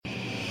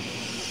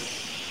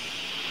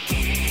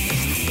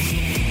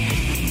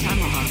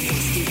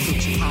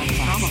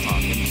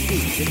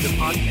Pitcher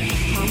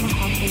Podcast.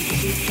 Tomahawk and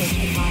Stew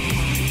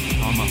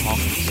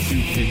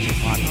Pitcher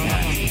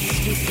Podcast.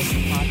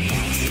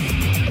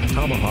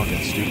 Tomahawk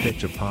and Stew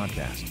Pitcher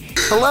Podcast.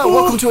 Hello,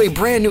 welcome to a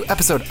brand new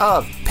episode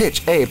of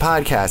Pitch a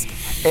Podcast,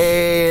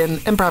 an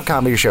improv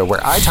comedy show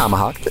where I,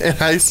 Tomahawk,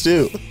 And I,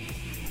 Stu.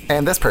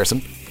 and this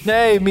person,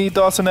 Hey, me,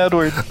 Dawson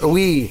Edward.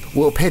 we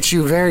will pitch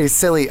you very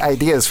silly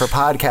ideas for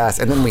podcasts,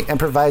 and then we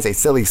improvise a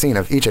silly scene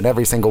of each and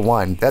every single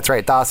one. That's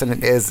right,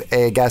 Dawson is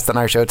a guest on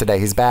our show today.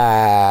 He's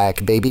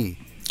back, baby.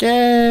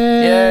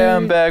 Yeah,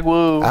 I'm back.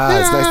 Woo. It's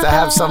nice to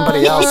have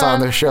somebody else on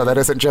the show that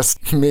isn't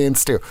just me and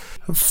Stu.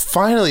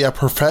 Finally, a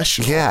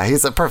professional. Yeah,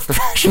 he's a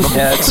professional.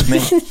 Yeah, it's me.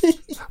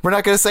 We're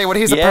not going to say what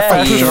he's a Yeah,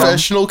 professional.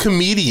 Professional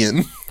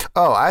comedian.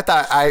 Oh, I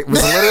thought I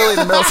was literally in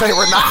the middle of saying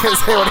we're not going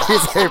to say what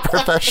he's a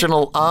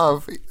professional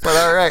of, but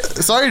all right.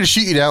 Sorry to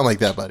shoot you down like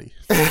that, buddy.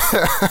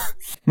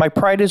 My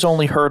pride is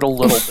only hurt a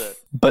little bit,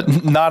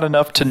 but not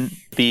enough to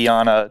be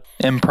on a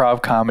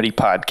improv comedy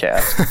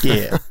podcast.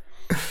 Yeah.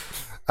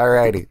 All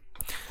righty.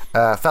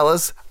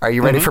 Fellas, are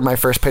you ready for my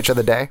first pitch of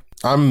the day?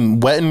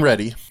 I'm wet and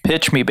ready.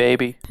 Pitch me,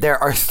 baby. There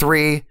are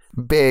three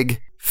big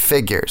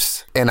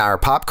figures in our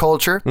pop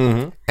culture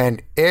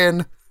and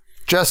in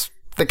just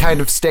the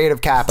kind of state of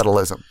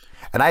capitalism.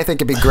 And I think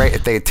it'd be great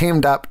if they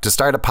teamed up to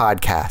start a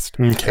podcast.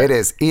 Okay. It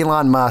is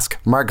Elon Musk,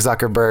 Mark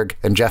Zuckerberg,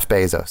 and Jeff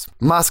Bezos.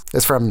 Musk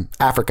is from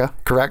Africa,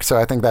 correct? So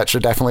I think that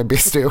should definitely be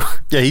Stu.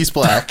 Yeah, he's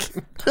black.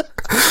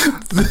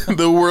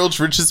 The world's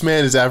richest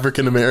man is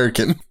African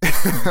American.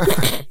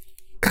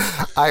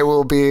 I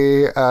will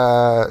be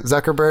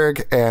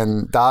Zuckerberg,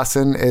 and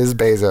Dawson is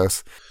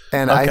Bezos.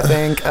 And I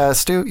think,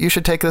 Stu, you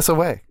should take this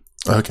away.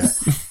 Okay.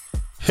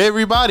 Hey,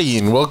 everybody,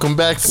 and welcome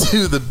back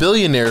to the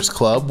Billionaires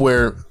Club,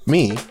 where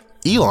me,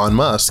 Elon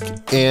Musk,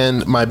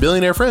 and my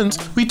billionaire friends,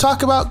 we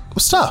talk about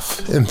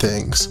stuff and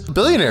things.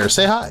 Billionaires,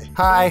 say hi.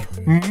 Hi.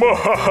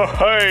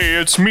 Hey,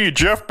 it's me,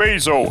 Jeff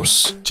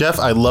Bezos. Jeff,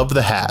 I love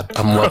the hat.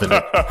 I'm loving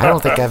it. I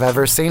don't think I've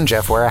ever seen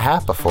Jeff wear a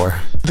hat before.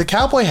 The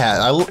cowboy hat.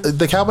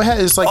 The cowboy hat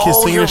is like his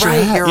Oh, you're signature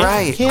right. hat. You're Yeah,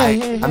 right.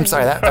 yeah. I'm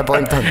sorry. I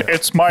blanked on that.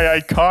 It's my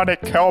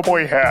iconic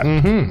cowboy hat.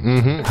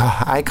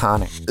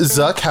 Iconic.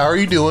 Zuck, how are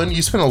you doing?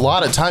 You spent a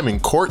lot of time in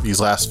court these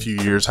last few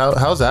years.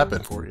 How's that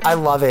been for you? I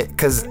love it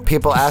because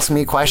people ask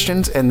me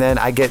questions and then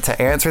I get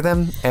to answer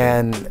them.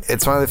 And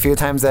it's one of the few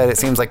times that it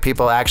seems like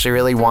people actually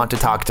really want to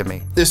talk to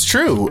me. It's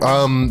true,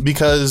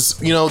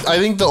 because, I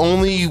think the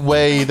only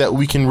way that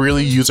we can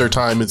really use our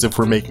time is if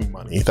we're making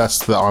money.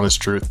 That's the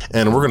honest truth.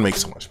 And we're going to make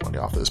so much money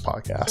off this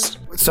podcast.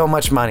 So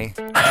much money.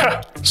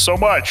 So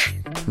much.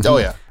 Oh,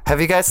 yeah.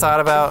 Have you guys thought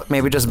about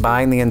maybe just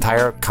buying the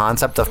entire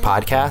concept of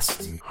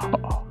podcasts?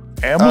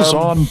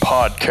 Amazon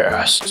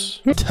Podcasts.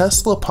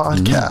 Tesla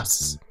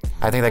podcasts.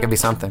 I think that could be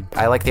something.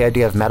 I like the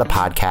idea of meta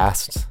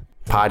podcasts.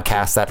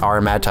 Podcasts that are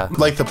meta.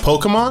 Like the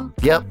Pokemon?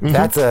 Yep,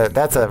 that's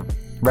a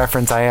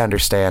reference I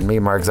understand. Me,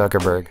 Mark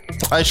Zuckerberg.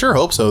 I sure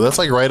hope so. That's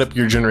like right up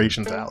your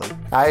generation's alley.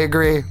 I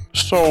agree.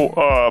 So,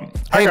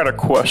 Hey. I got a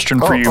question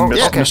for you,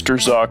 yeah, okay. Mr.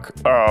 Zuck.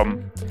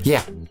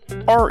 Yeah.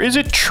 Is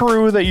it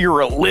true that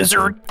you're a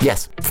lizard?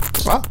 Yes.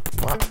 Wow.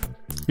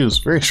 He was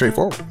very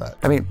straightforward with that.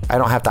 I mean, I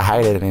don't have to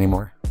hide it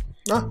anymore.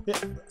 Oh, yeah.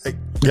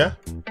 Yeah.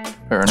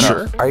 Fair enough.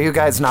 Sure. Are you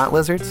guys not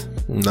lizards?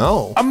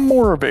 No. I'm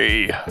more of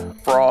a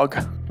frog,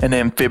 an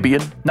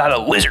amphibian, not a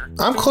lizard.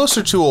 I'm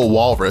closer to a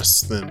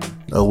walrus than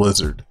a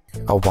lizard.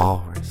 A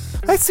walrus.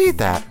 I see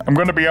that. I'm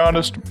gonna be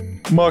honest,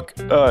 Muck.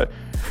 I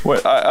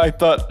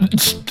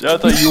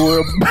thought you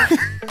were.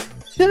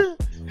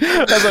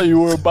 I thought you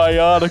were a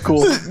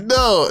bionicle.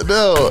 No.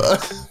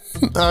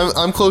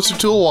 I'm closer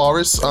to a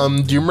walrus.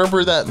 Do you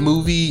remember that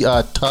movie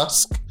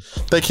Tusk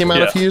that came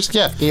out a few years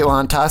ago? Yeah.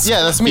 Elon Tusk?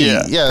 Yeah, that's me.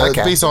 Yeah. Yeah, that's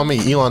Okay. based on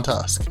me, Elon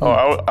Tusk.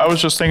 Oh, I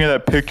was just thinking of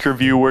that picture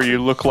of you where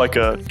you look like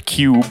a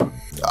cube.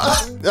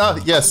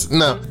 Yes,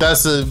 no,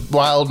 that's a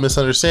wild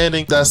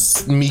misunderstanding.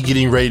 That's me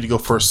getting ready to go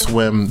for a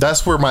swim.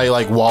 That's where my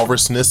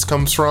walrusness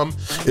comes from,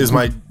 is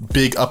my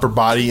big upper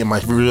body and my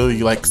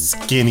really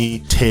skinny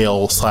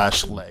tail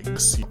 /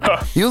 legs.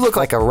 You look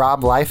like a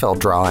Rob Liefeld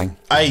drawing.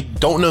 I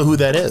don't know who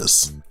that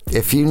is.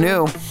 If you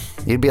knew,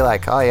 you'd be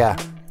like, oh yeah,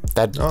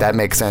 that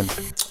makes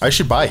sense. I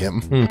should buy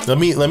him. Let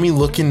me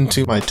look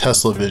into my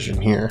Tesla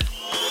Vision here.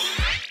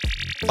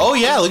 Oh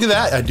yeah, look at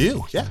that. I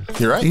do. Yeah,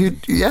 you're right.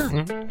 Yeah.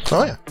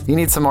 Oh yeah. You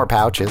need some more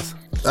pouches.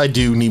 I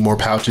do need more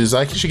pouches.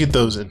 I should get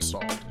those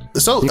installed.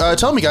 So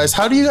tell me, guys,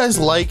 how do you guys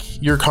like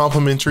your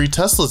complimentary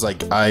Teslas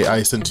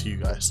I sent to you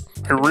guys?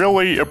 I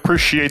really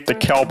appreciate the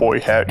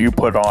cowboy hat you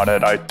put on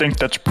it. I think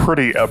that's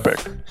pretty epic.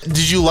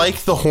 Did you like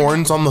the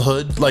horns on the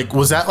hood?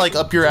 Was that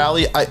up your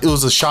alley? It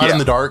was a shot in Yeah.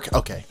 the dark.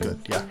 Okay, good.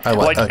 Yeah, I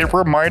It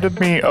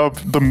reminded me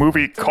of the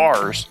movie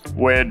Cars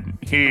when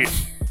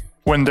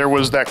there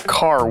was that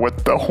car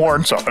with the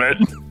horns on it.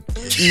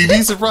 You'd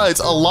be surprised.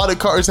 A lot of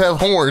cars have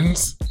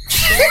horns.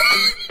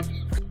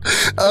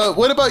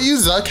 What about you,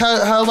 Zuck?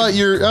 How about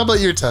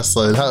your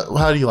Tesla?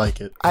 How do you like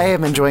it? I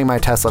am enjoying my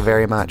Tesla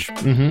very much.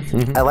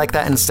 I like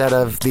that instead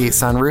of the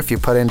sunroof, you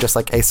put in just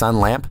a sun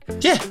lamp.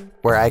 Yeah.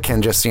 Where I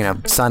can just,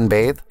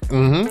 sunbathe,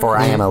 for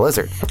I am a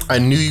lizard. I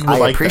knew you would I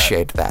like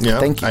appreciate that. Yeah,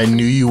 Thank you. I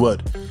knew you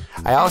would.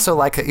 I also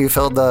like that you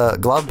filled the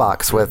glove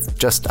box with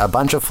just a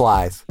bunch of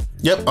flies.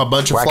 Yep, a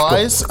bunch of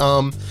flies.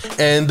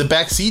 And the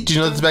back seat. Do you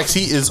know that the back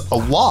seat is a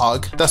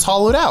log that's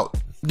hollowed out?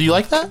 Do you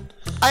like that?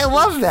 I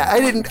love that. I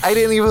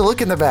didn't even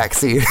look in the back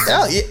seat.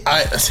 Yeah.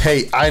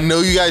 Hey, I know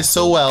you guys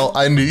so well.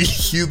 I knew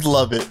you'd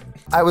love it.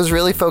 I was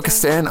really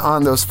focused in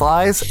on those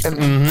flies, and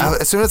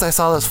as soon as I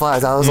saw those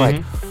flies, I was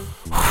like,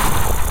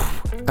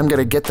 I'm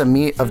gonna get the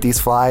meat of these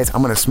flies.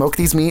 I'm gonna smoke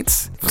these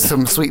meats,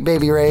 some Sweet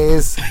Baby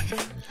Rays.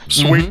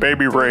 Sweet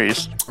Baby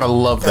Rays. I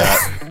love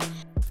that.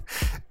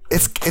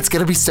 It's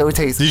gonna be so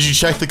tasty. Did you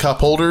check the cup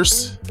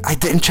holders? I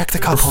didn't check the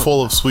cup.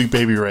 Full of Sweet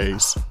Baby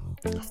Rays.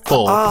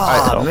 Full.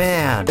 Oh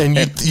man! And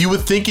you would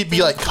think it'd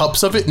be like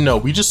cups of it. No,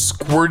 we just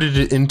squirted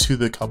it into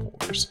the cup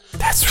holders.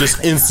 That's just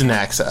really instant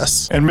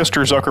access. And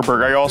Mr.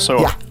 Zuckerberg, I also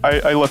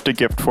I left a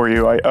gift for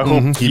you. I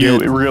hope he you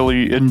did.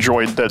 really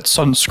enjoyed that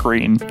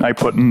sunscreen I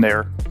put in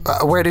there.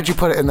 Where did you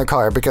put it in the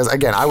car? Because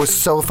again, I was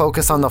so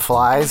focused on the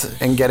flies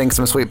and getting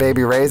some Sweet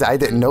Baby Rays, I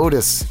didn't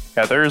notice.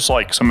 Yeah, there's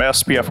like some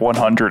SPF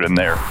 100 in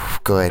there.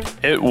 Good.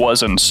 It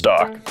was in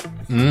stock.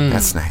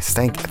 That's nice.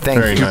 Thank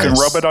Very you. You can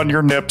nice. rub it on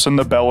your nips and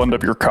the bell end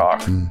of your cock.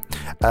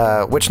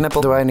 Which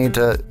nipple do I need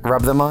to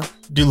rub them on?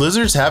 Do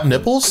lizards have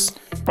nipples?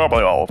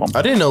 Probably all of them.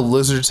 I didn't know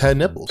lizards had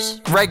nipples.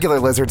 Regular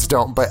lizards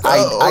don't, but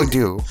I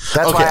do.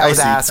 That's Okay, why I was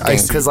I asking,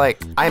 see. because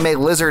like I'm a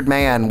lizard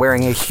man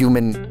wearing a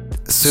human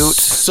suit.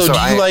 So do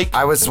you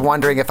I was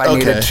wondering if I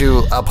needed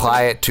to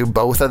apply it to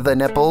both of the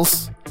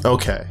nipples.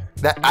 Okay.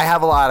 I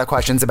have a lot of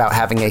questions about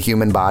having a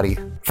human body.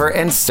 For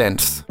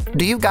instance,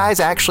 do you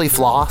guys actually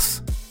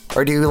floss?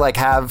 Or do you like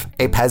have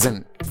a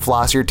peasant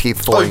floss your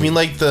teeth for Oh, you? you mean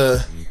like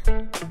the...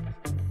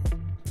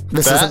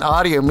 This is an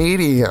audio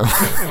medium,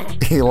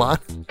 Elon.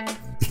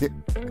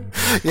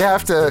 You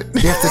have to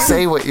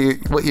say what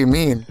you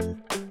mean.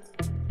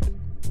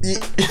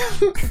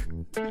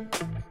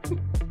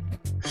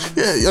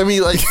 Yeah, I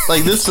mean like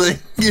this thing,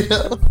 you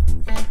know?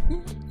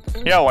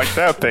 Yeah, like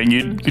that thing.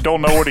 You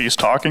don't know what he's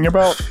talking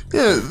about?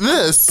 Yeah,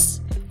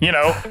 this. You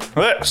know,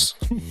 this.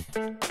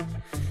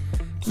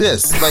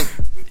 This, like,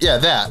 yeah,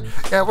 that.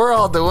 Yeah, we're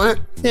all doing it.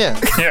 Yeah.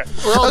 Yeah.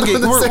 We're all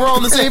doing the we're same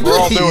on the same We're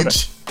all doing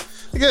page.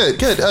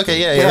 Good. Okay,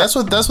 yeah. Yeah. That's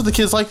what the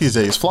kids like these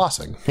days,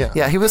 flossing. Yeah.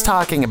 Yeah, he was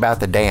talking about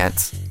the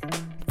dance,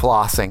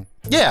 flossing.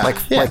 Yeah.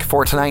 Like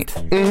for tonight.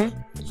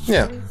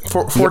 Yeah.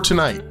 For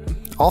tonight.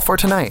 All for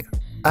tonight.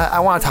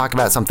 I want to talk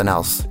about something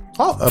else.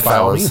 Oh, by all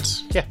Fellas.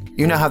 means. Yeah.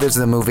 You know how there's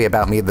the movie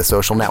about Me, the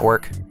Social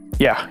Network?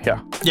 Yeah.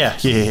 Yeah.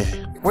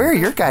 Where are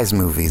your guys'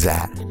 movies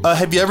at?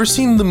 Have you ever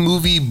seen the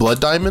movie Blood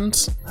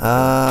Diamonds?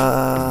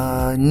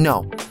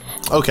 No.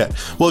 Okay.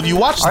 Well, if you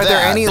watch Are that,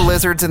 there any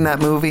lizards in that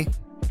movie?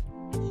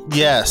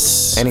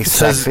 Yes. Any It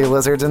says- sexy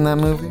lizards in that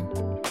movie?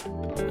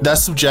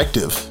 That's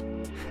subjective.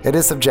 It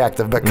is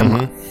subjective, but come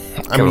on.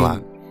 Come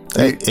on.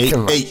 Hey,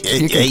 Come on.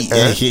 You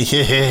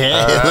can-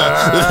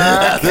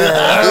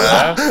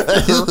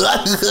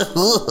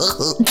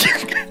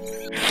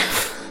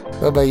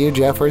 What about you,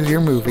 Jeff? Where's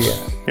your movie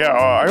at? Yeah,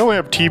 I only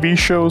have TV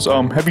shows.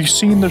 Have you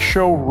seen the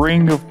show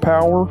Rings of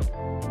Power?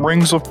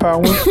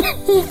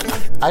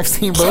 I've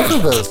seen both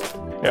of those.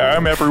 Yeah,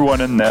 I'm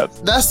everyone in that.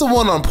 That's the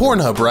one on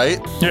Pornhub, right?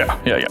 Yeah.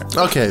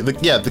 Okay,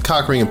 the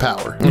cock ring of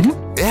power.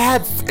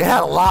 It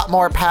had a lot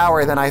more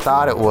power than I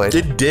thought it would.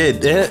 It It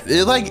did.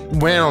 It like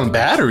ran on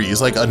batteries,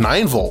 like a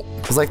 9-volt.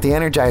 was like the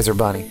Energizer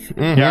Bunny.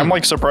 Yeah, I'm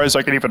like surprised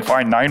I could even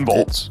find 9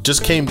 volts.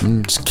 Just came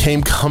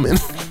coming.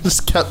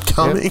 Just kept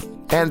coming.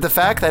 And the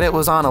fact that it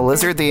was on a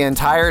lizard the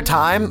entire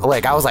time,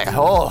 like I was like,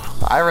 oh,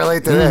 I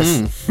relate to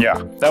this.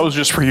 Yeah, that was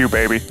just for you,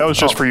 baby. That was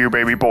just for you,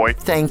 baby boy.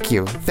 Thank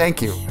you,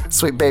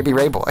 sweet baby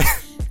Ray boy.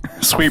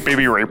 Sweet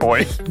baby Ray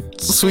boy.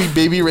 Sweet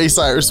baby Ray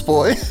Cyrus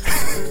boy.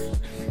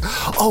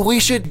 Oh, we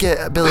should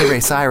get Billy Ray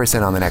Cyrus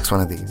in on the next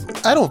one of these.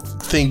 I don't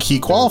think he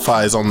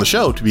qualifies on the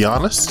show, to be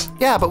honest.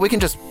 Yeah, but we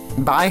can just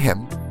buy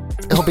him.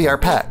 He'll be our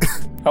pet.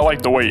 I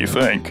like the way you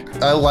think.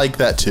 I like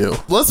that too.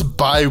 Let's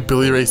buy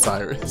Billy Ray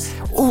Cyrus.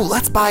 Ooh,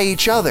 let's buy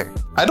each other.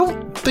 I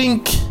don't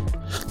think.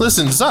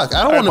 Listen, Zuck,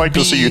 I don't I'd want like be.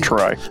 to see you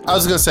try. I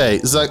was gonna say,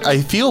 Zuck,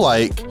 I feel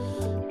like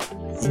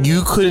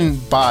you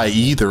couldn't buy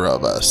either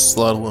of us,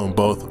 let alone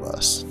both of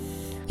us.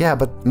 Yeah,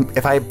 but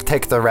if I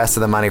take the rest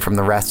of the money from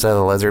the rest of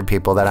the lizard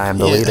people that I am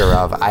the Yeah. leader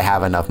of, I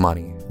have enough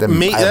money. I have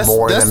That's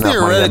more than enough money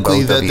than theoretically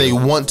both that of they you.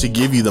 want to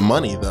give you the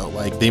money, though.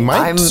 Like they might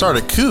I'm- start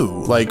a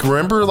coup. Like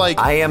remember, like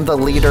I am the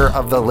leader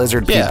of the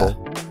lizard Yeah.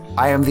 people.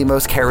 I am the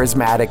most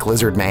charismatic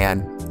lizard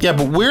man. yeah,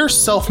 but we're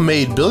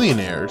self-made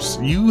billionaires.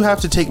 You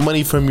have to take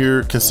money from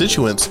your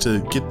constituents to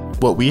get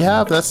what we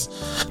have.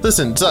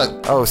 Listen,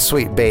 Zuck. Oh,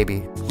 sweet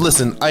baby.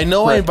 Listen, I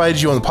know I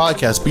invited you on the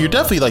podcast, but you're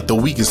definitely like the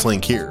weakest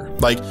link here.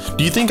 Like,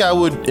 do you think I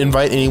would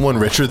invite anyone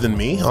richer than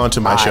me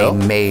onto my I show?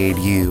 made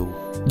you.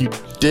 You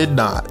did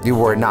not. You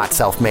were not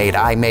self-made.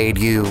 I made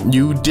you.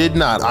 You did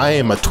not. I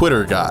am a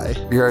Twitter guy.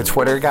 You're a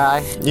Twitter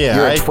guy? Yeah,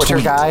 You're a I Twitter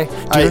tweet. guy?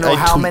 Do you know I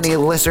how tweet. many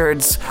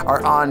lizards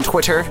are on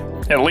Twitter?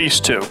 At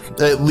least 2.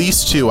 At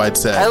least 2, I'd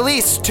say. At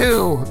least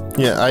 2.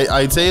 Yeah,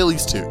 I'd say at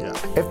least 2. Yeah.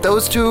 If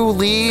those 2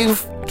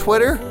 leave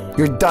Twitter,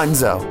 you're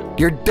donezo.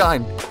 You're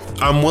done.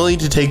 I'm willing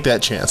to take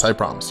that chance. I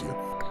promise you.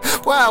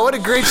 Wow, what a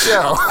great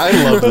show. I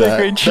love that.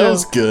 great That show.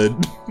 was good.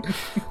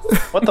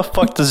 What the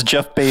fuck does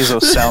Jeff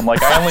Bezos sound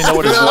like? I only know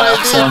what his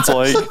laugh sounds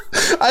like.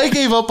 I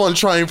gave up on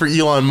trying for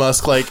Elon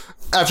Musk like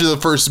after the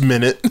first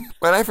minute.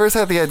 When I first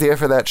had the idea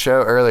for that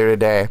show earlier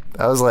today,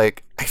 I was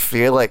like, I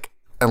feel like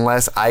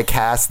unless I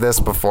cast this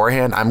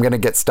beforehand, I'm going to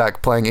get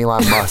stuck playing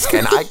Elon Musk.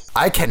 And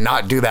I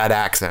cannot do that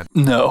accent.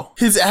 No.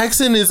 His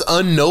accent is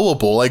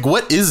unknowable. Like,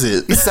 what is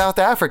it? He's South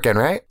African,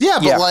 right? Yeah,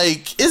 but Yeah.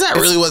 like, is that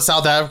really what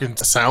South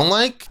Africans sound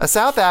like? A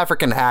South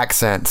African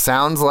accent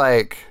sounds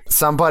like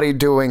somebody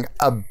doing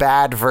a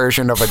bad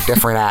version of a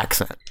different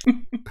accent.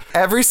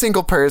 Every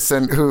single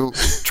person who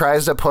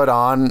tries to put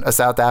on a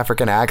South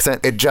African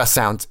accent, it just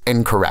sounds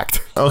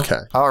incorrect.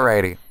 Okay.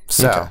 Alrighty.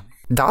 So, Okay.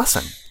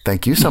 Dawson,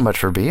 thank you so much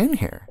for being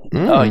here.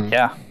 Oh,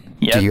 yeah.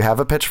 Yeah. Do you have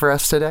a pitch for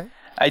us today?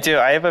 I do.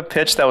 I have a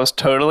pitch that was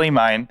totally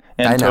mine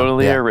I and know,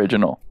 totally yeah.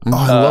 original. Oh,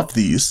 I love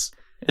these.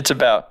 It's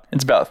about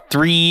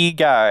 3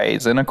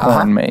 guys in a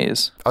corn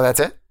maze. Oh, that's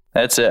it?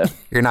 That's it.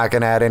 You're not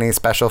going to add any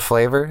special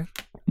flavor?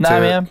 Nah, to-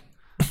 man.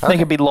 They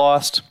could be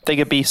lost. They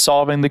could be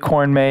solving the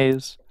corn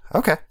maze.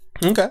 Okay.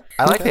 Okay.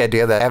 I like the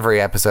idea that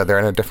every episode they're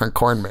in a different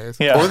corn maze.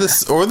 Yeah. Or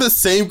the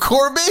same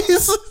core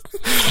base.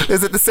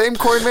 Is it the same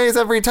corn maze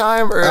every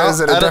time, or is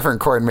it I a don't- different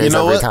corn maze you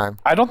know every what? time?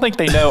 I don't think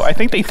they know. I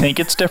think they think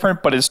it's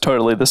different, but it's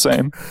totally the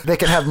same. They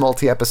can have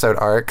multi-episode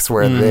arcs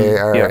where they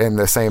are Yeah. in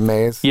the same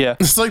maze. Yeah,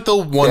 It's like the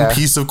one Yeah.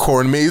 piece of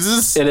corn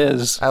mazes. it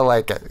is. I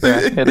like it. Yeah.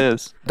 It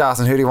is.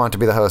 Dawson, who do you want to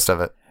be the host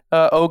of it?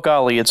 Oh,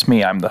 golly, it's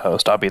me. I'm the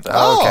host. I'll be the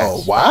host. Okay.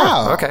 Oh,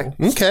 wow. Okay.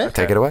 Okay.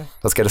 Take it away.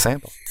 Let's get a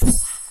sample.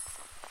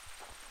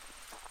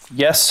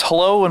 Yes,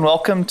 hello and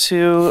welcome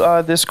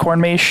to this corn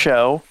maze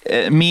show.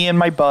 Me and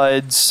my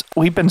buds,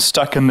 we've been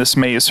stuck in this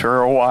maze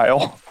for a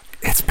while.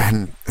 It's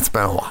been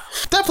a while.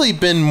 Definitely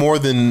been more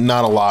than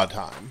not a lot of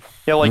time.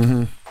 Yeah,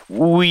 like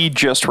we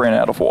just ran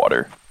out of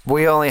water.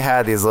 We only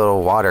had these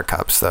little water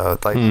cups though,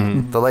 like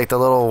the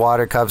little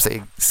water cups that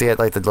you see at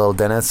like the little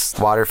dentist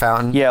water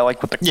fountain. Yeah,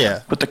 like with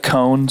the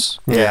cones.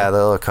 Yeah, the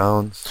little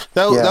cones.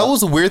 That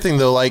was a weird thing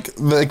though. Like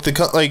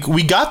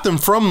we got them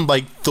from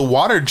like the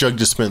water jug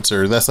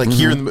dispenser. That's like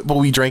here, but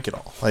we drank it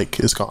all.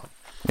 Like it's gone.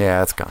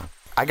 Yeah, it's gone.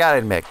 I gotta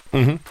admit,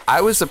 I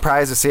was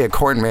surprised to see a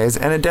corn maze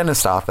in a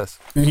dentist office,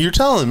 You're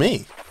telling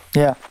me.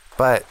 Yeah.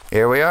 but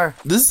here we are.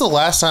 This is the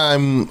last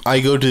time I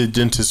go to the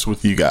dentist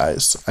with you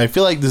guys. I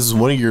feel like this is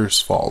one of your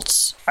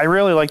faults. I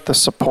really like the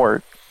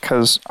support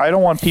because I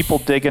don't want people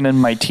digging in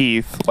my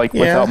teeth like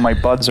without my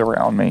buds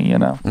around me, you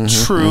know?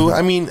 True.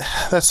 I mean,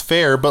 that's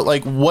fair. But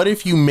like, what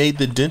if you made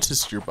the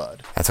dentist your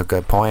bud? That's a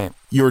good point.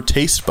 Your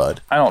taste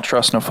bud? I don't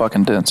trust no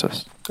fucking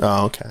dentist.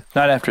 Oh, okay.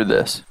 Not after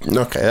this.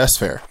 Okay, that's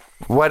fair.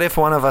 What if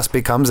one of us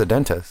becomes a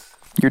dentist?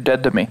 You're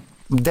dead to me.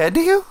 Dead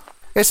to you?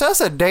 It's just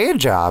a day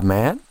job,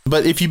 man.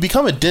 But if you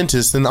become a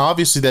dentist, then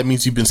obviously that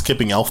means you've been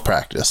skipping elf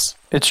practice.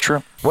 It's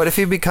true. What if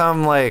you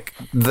become like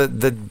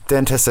the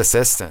dentist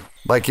assistant?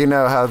 Like, you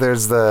know how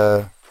there's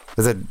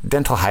is it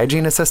dental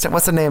hygiene assistant?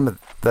 What's the name of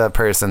the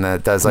person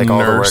that does like all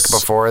the work Nurse.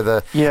 before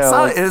the?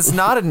 Yeah, it's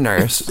not a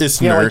nurse.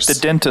 It's Yeah, nurse. like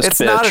the dentist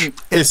It's bitch. not a.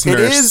 it's it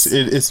nurse. is.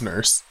 It's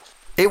nurse.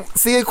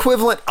 It's the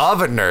equivalent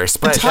of a nurse, The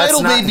but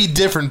title that's may not, be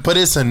different, but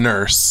it's a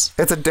nurse.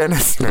 It's a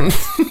dentist nurse.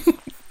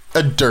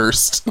 A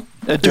Durst.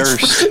 A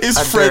Durst. It's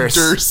A Fred Durst.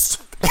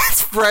 Durst.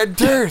 It's Fred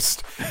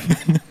Durst.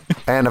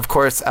 And of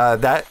course,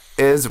 that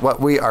is what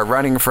we are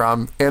running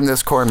from in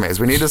this corn maze.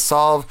 We need to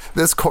solve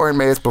this corn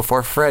maze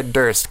before Fred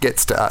Durst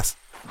gets to us.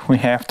 We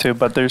have to,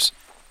 but there's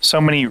so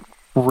many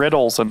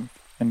riddles and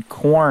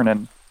corn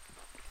and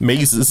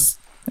Mazes.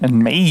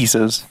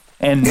 mazes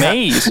and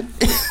maze.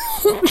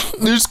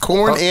 There's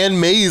corn and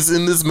maize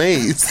in this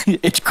maze.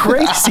 It's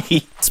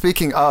crazy.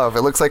 Speaking of,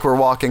 it looks like we're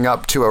walking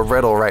up to a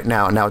riddle right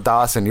now. Now,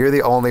 Dawson, you're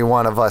the only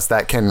one of us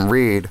that can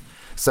read.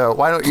 So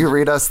why don't you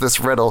read us this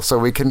riddle so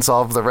we can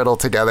solve the riddle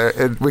together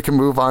and we can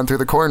move on through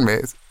the corn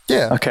maze?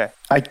 Yeah. Okay.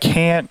 I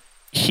can't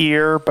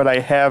hear, but I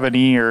have an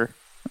ear.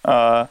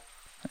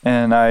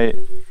 And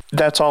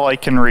that's all I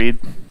can read.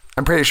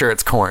 I'm pretty sure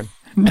it's corn.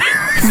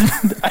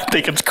 I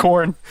think it's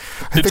corn.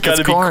 It's think got to it's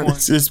be corn. corn.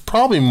 It's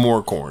probably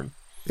more corn.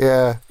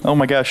 Yeah. Oh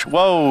my gosh.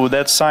 Whoa,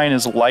 that sign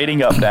is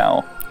lighting up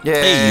now. Yay.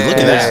 Hey, look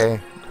at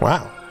that.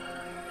 Wow.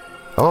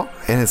 Oh,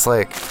 and it's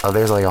like,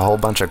 there's like a whole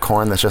bunch of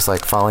corn that's just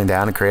like falling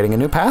down and creating a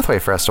new pathway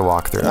for us to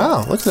walk through.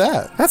 Oh, look at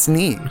that. That's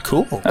neat.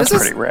 Cool. That's This is-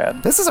 pretty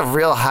rad. This is a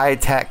real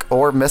high-tech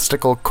or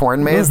mystical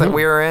corn maze that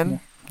we are in.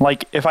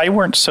 Like, if I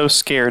weren't so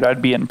scared,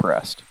 I'd be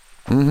impressed.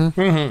 Do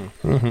you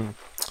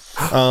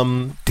guys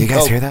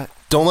Oh. hear that?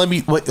 Don't let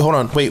me wait. Hold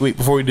on. Wait.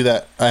 Before we do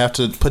that, I have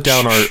to put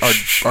down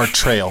our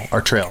trail.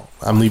 Our trail.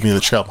 I'm leaving the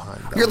trail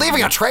behind. You're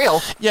leaving a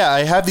trail? Yeah,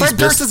 I have these. Fred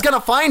Durst is going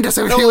to find us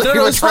if No, you leave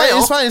a it's fine. trail.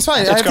 It's fine. It's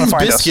fine. I have gonna these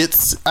find us.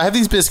 biscuits. I have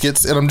these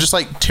biscuits, and I'm just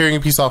like tearing a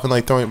piece off and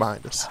like throwing it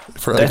behind us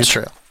for like a That's-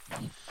 trail.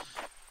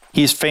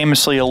 He's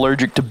famously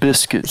allergic to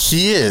biscuits.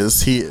 He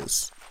is.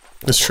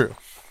 It's true.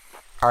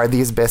 Are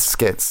these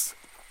biscuits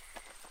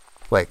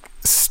like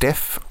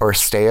stiff or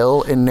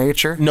stale in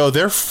nature? No,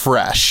 they're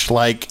fresh.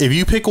 Like if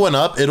you pick one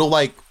up, it'll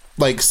like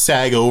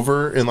sag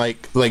over and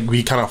like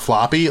be kind of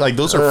floppy. Like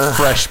those are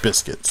fresh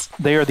biscuits.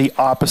 They are the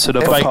opposite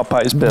of Like, a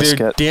Popeye's they're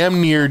biscuit.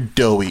 damn near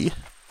doughy.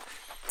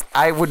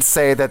 I would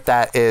say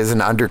that is an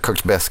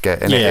undercooked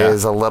biscuit, and it Yeah.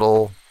 is a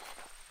little.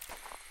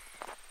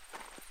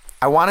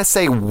 I want to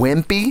say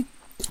wimpy.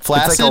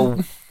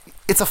 Flaccid?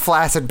 It's a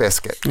flaccid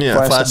biscuit. Yeah,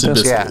 Flaccid flaccid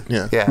biscuit.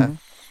 biscuit. Yeah.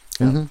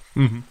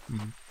 Yeah.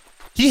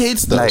 He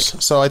hates those, Like-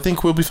 so I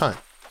think we'll be fine.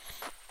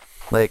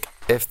 Like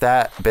if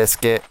that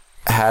biscuit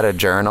had a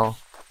journal,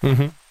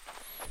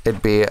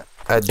 it'd be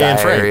a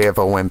diary Frank. of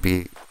a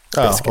wimpy.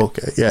 Oh, biscuit.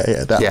 okay.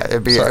 Yeah. That Yeah, one.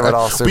 it'd be- Sorry. it would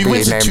also We be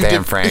went to named two Dan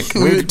diff- Frank.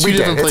 We went to We two did.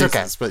 different It's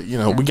places,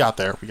 okay. but we got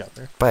there. We got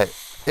there. But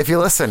if you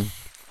listen,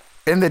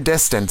 in the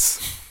distance,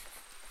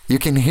 you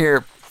can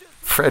hear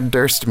Fred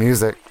Durst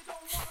music.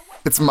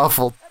 It's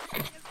muffled,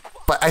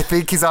 but I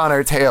think he's on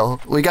our tail.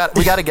 We got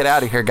to get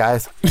out of here,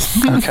 guys.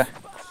 Okay.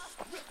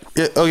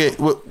 Yeah, okay.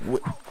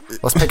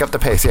 Let's pick up the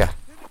pace. Yeah.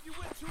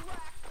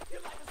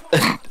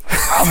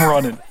 I'm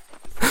running.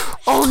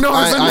 Oh no,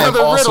 there's I am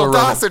another also riddle.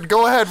 running. Dawson,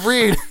 go ahead,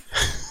 read.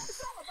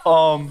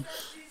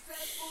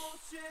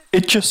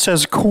 It just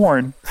says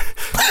corn.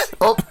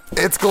 Oh,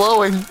 it's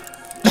glowing.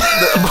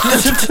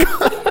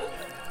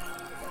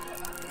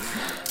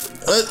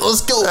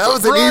 Let's go. That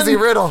was an Run. easy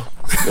riddle.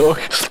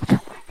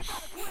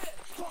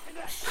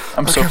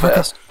 I'm so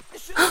fast.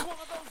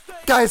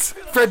 Guys,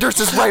 Fred Durst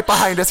is right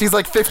behind us. He's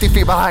like 50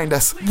 feet behind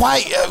us. Why?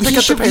 up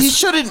the pace. He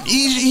shouldn't.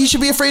 He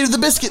should be afraid of the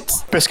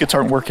biscuits. Biscuits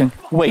aren't working.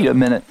 Wait a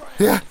minute.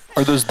 Yeah.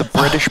 Are those the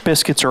British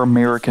biscuits or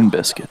American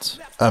biscuits?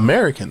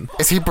 American.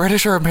 Is he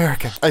British or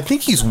American? I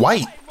think he's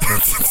white.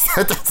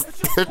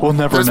 We'll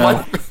never There's know.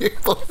 white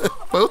people in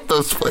both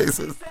those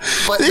places.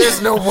 But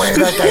there's no way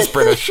that guy's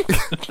British.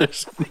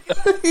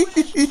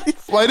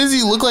 Why does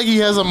he look like he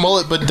has a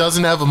mullet but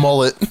doesn't have a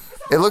mullet?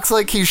 It looks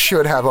like he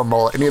should have a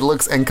mullet, and he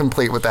looks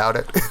incomplete without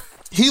it.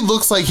 He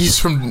looks like he's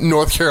from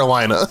North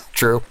Carolina.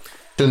 True.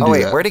 Shouldn't Oh, do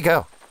wait, that. where'd he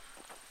go?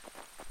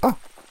 Oh,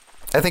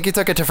 I think he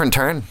took a different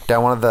turn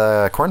down one of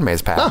the corn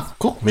maze paths. Oh,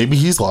 cool. Maybe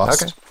he's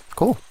lost. Okay,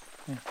 cool.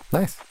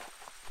 Nice.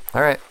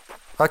 All right.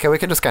 Okay, we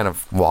can just kind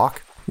of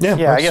walk.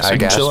 Yeah, I guess I we can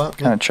guess. chill out.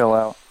 kind of chill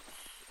out.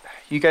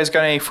 You guys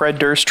got any Fred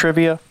Durst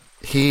trivia?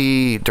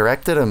 He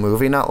directed a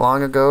movie not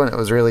long ago, and it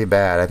was really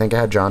bad. I think it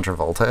had John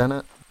Travolta in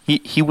it.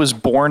 He was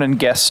born in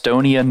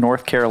Gastonia,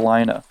 North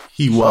Carolina.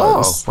 He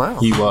was. Oh, wow.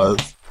 He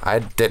was. I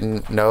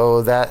didn't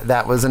know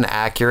that was an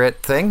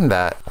accurate thing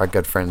that our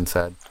good friend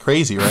said.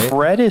 Crazy, right?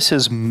 Fred is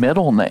his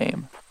middle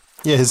name.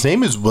 Yeah, his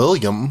name is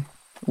William.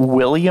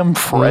 William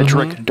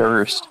Frederick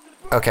Durst.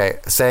 Okay,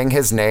 saying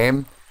his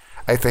name,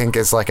 I think,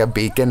 is like a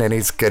beacon, and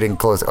he's getting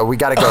close. Oh, we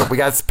gotta go. We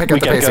gotta pick up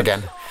the gotta pace go.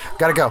 again.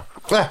 Gotta go.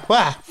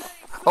 Ah.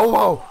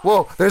 Oh,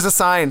 whoa! There's a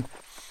sign,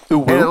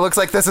 Ooh, and it looks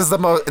like this is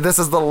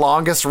the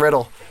longest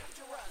riddle.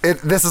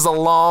 This is a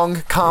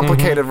long,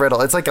 complicated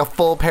riddle. It's like a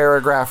full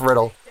paragraph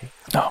riddle.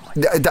 oh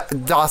my.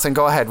 Dawson,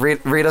 go ahead.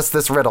 Read us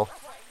this riddle.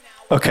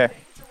 Okay.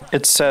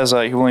 It says,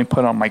 you let me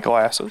put on my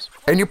glasses.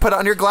 And you put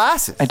on your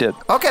glasses. I did.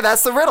 Okay,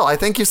 that's the riddle. I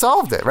think you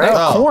solved it, right?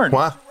 Oh, Corn.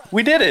 wow.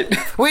 We did it.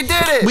 We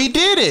did it. We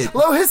did it.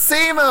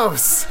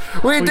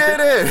 Lohisimos. We did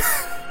it.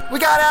 We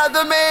got out of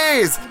the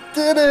maze.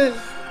 Did it.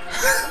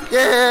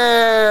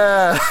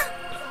 Yeah.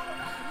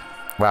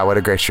 Wow, what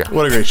a great show.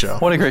 What a great show.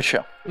 What a great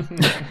show.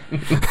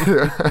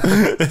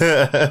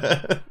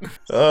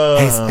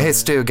 Hey,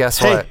 Stu, guess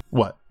Hey, what?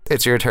 what?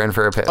 It's your turn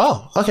for a pitch.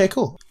 Oh, okay,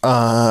 cool.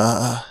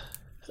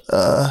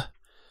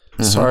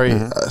 Sorry,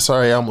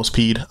 I almost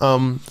peed.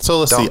 So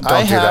let's see.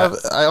 Don't do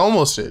that. I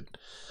almost did.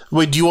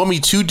 Wait, do you want me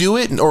to do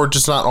it or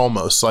just not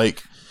almost?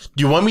 Like,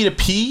 do you want me to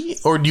pee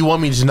or do you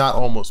want me to not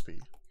almost pee?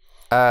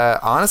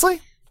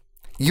 Honestly,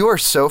 you are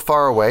so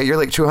far away. You're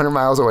like 200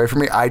 miles away from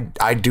me.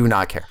 I do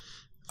not care.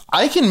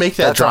 I can make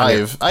that That's on you.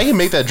 drive. I can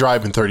make that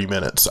drive in 30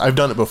 minutes. I've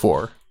done it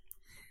before.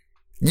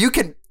 You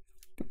can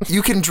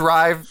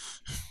drive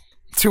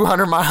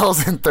 200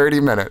 miles in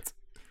 30 minutes.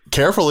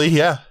 Carefully,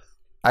 yeah.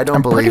 I don't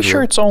I'm believe pretty you.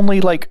 sure it's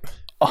only like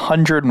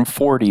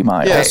 140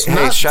 miles. Yeah. Hey, It's hey,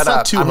 not- shut it's not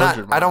up.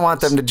 200 I don't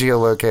want them to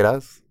geolocate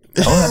us.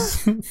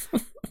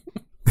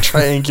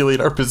 Triangulate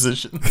our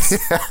positions.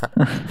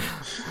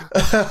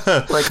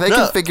 Like, they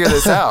can figure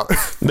this out.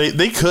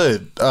 They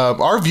could.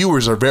 Our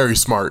viewers are very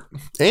smart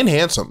and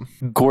handsome.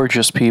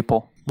 Gorgeous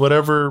people.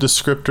 Whatever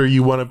descriptor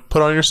you want to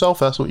put on yourself,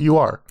 that's what you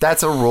are.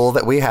 That's a rule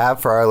that we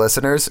have for our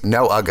listeners.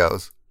 No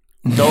uggos.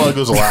 No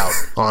uggos allowed,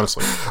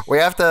 honestly. We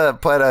have to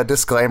put a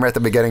disclaimer at the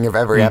beginning of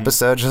every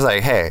episode. Just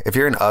like, hey, if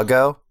you're an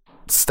uggo,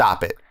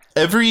 stop it.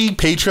 Every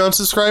Patreon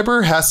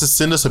subscriber has to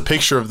send us a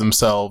picture of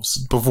themselves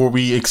before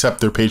we accept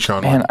their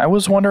Patreon. Man, I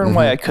was wondering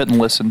why I couldn't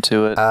listen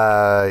to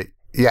it.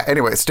 Yeah,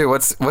 anyway, Stu,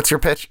 what's your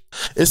pitch?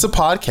 It's a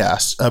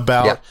podcast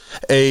about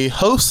a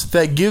host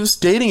that gives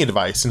dating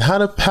advice and how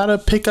to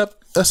pick up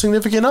a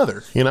significant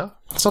other,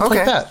 stuff like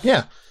Okay. that.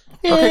 Yeah.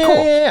 Okay, cool.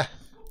 Yeah.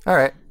 All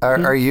right.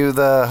 Are you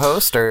the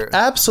host or?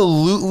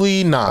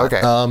 Absolutely not.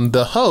 Okay.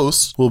 The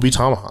host will be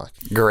Tomahawk.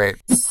 Great.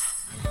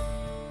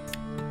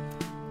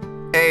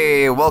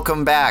 Hey,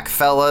 welcome back,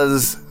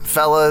 fellas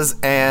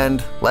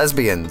and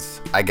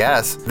lesbians, I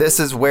guess. This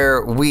is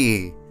where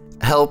we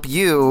help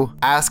you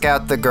ask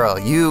out the girl.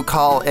 You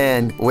call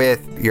in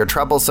with your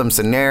troublesome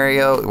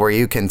scenario where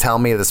you can tell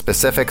me the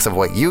specifics of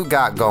what you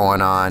got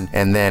going on,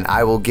 and then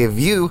I will give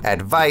you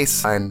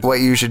advice on what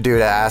you should do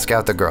to ask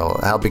out the girl.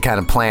 I'll help you kind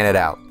of plan it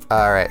out.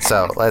 All right,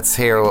 so let's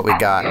hear what we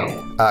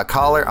got.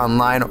 Caller on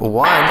line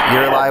 1,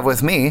 you're live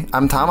with me.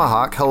 I'm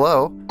Tomahawk.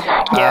 Hello.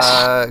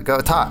 Yes. Go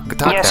talk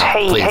Yes, now,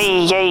 please.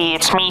 hey,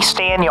 it's me,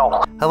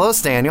 Staniel. Hello,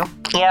 Staniel.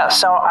 Yeah,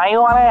 so I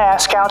want to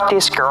ask out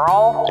this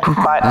girl,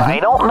 but I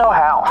don't know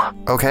how.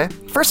 Okay.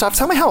 First off,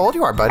 tell me how old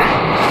you are, buddy.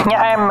 Yeah,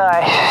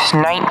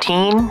 I'm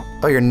 19.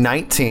 Oh, you're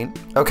 19.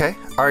 Okay.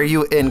 Are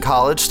you in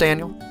college,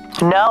 Staniel?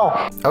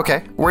 No.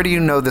 Okay. Where do you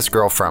know this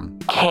girl from?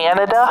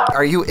 Canada?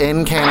 Are you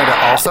in Canada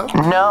also?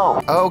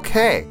 No.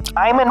 Okay.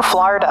 I'm in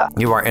Florida.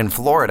 You are in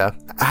Florida.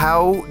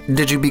 How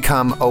did you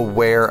become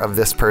aware of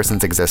this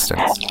person's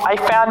existence? I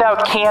found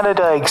out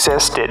Canada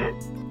existed.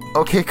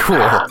 Okay, cool.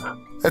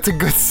 That's a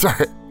good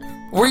start.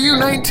 Were you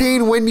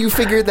 19 when you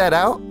figured that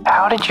out?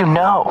 How did you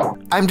know?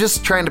 I'm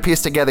just trying to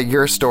piece together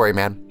your story,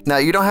 man. Now,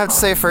 you don't have to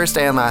say first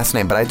and last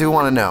name, but I do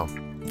want to know.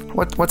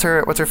 What's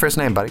her first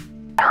name, buddy?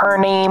 Her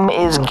name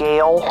is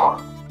Gail.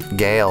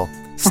 Gail.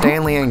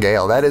 Stanley and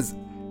Gail. That is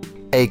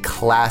a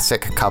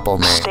classic couple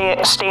name.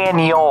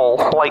 Staniel,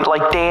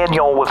 like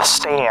Daniel with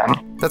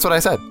Stan. That's what I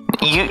said.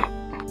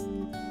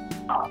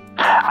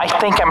 I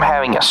think I'm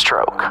having a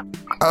stroke.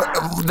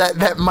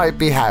 That might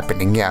be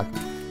happening, yeah.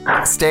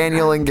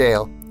 Staniel and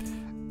Gail.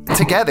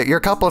 Together, your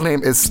couple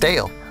name is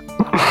Stale.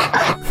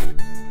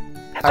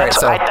 All right,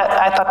 so I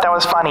thought that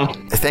was funny.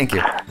 thank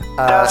you.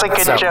 That was a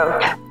good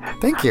joke.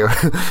 Thank you.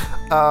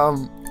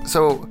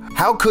 So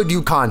how could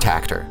you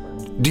contact her?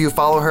 Do you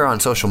follow her on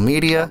social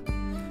media?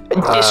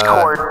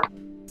 Discord.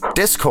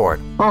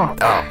 Discord.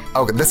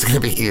 Oh, this is gonna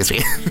be easy.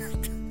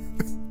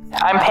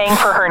 I'm paying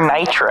for her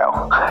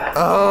nitro.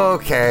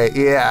 Okay,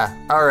 yeah.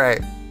 All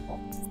right.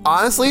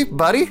 Honestly,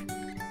 buddy,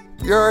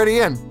 you're already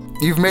in.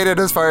 You've made it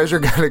as far as you're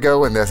gonna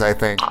go in this, I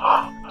think.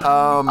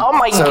 Oh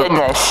my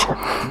goodness.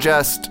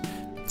 Just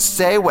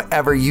say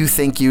whatever you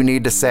think you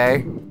need to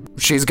say.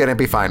 She's gonna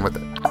be fine with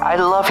it. I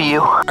love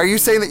you. Are you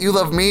saying that you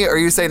love me, or are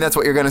you saying that's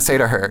what you're gonna say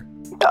to her?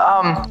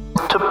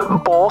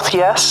 To both,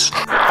 yes.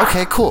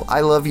 Okay, cool. I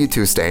love you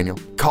too, Staniel.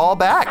 Call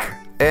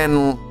back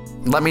and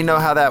let me know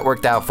how that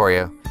worked out for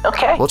you.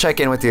 Okay. We'll check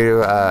in with you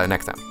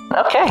next time.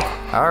 Okay.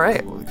 All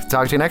right. We'll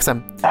talk to you next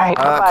time. All right,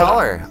 bye-bye.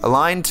 Caller,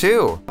 line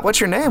 2.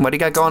 What's your name? What do you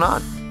got going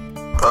on?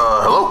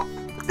 Hello.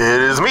 It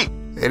is me.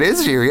 It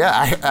is you,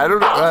 yeah. I don't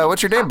know.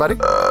 What's your name, buddy?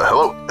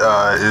 Hello.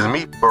 It is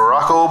me,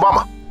 Barack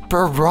Obama.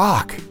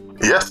 Barack.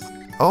 Yes.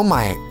 Oh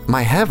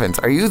my heavens.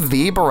 Are you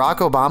the Barack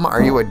Obama? Or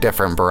are you a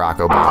different Barack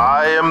Obama?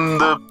 I am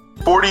the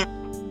 44th.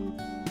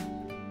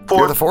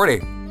 You're the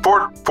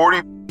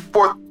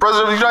 44th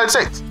president of the United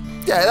States.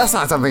 Yeah, that's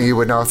not something you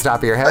would know off the top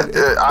of your head.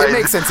 It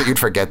makes sense that you'd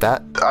forget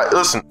that.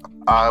 Listen,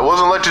 I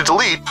wasn't elected to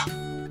lead.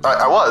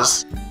 I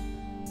was.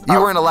 You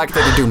weren't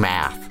elected to do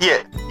math.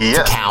 Yeah. To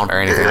Yes. count or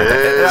anything like that.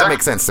 That Exactly.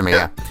 makes sense to me,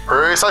 yeah.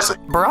 Precisely.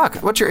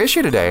 Barack, what's your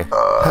issue today?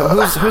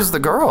 Who's the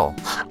girl?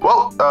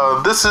 Well,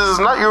 this is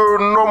not your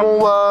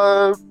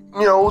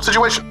normal,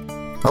 situation.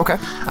 Okay,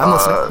 I'm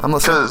listening.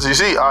 Because, you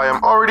see, I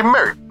am already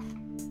married.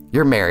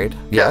 You're married,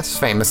 yes,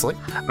 famously.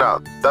 Now,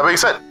 that being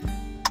said,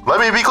 let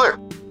me be clear.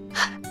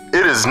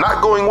 It is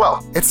not going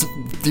well. It's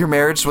your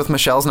marriage with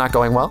Michelle's not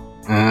going well?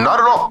 Not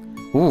at all.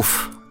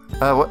 Oof.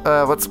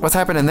 What's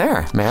happening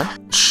there, man?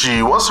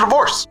 She wants a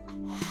divorce.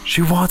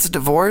 She wants a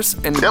divorce?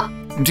 And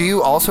Yep. do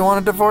you also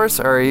want a divorce,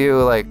 or are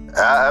you like kind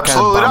of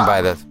Absolutely bummed not.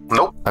 by this?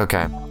 Nope.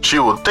 Okay, She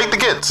will take the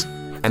kids.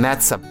 and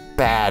that's a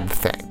bad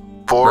thing.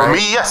 For Right.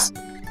 me, yes.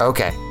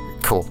 Okay,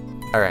 cool.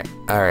 All right.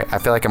 I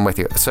feel like I'm with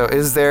you. So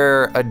is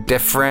there a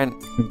different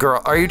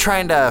girl? Are you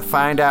trying to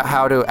find out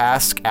how to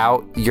ask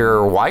out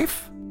your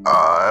wife?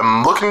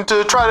 I'm looking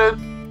to try to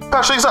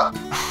patch things up.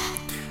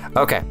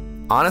 Okay.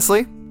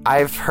 Honestly,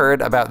 I've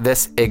heard about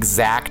this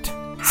exact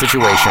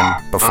situation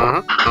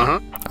before.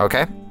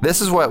 Okay?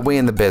 This is what we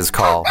in the biz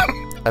call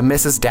a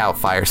Mrs.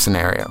 Doubtfire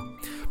scenario.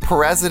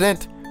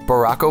 President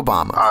Barack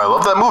Obama I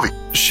love that movie.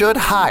 should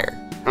hire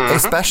a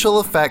special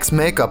effects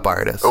makeup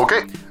artist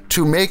Okay.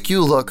 to make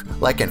you look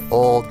like an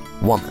old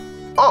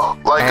woman. Oh,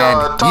 like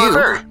And Tyler you-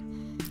 Perry.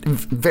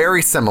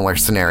 Very similar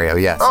scenario,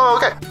 yes. Oh,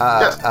 okay.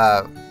 Yes.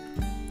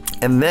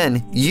 And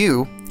then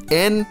you,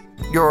 in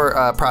your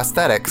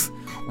prosthetics,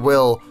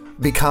 will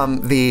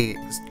become the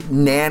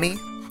nanny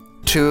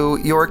to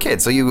your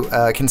kids, so you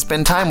can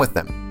spend time with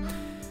them.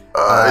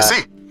 I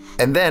see.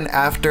 And then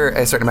after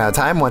a certain amount of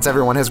time, once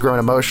everyone has grown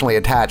emotionally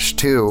attached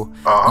to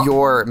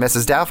your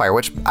Mrs. Doubtfire,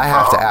 which I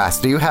have to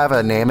ask, do you have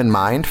a name in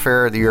mind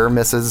for your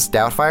Mrs.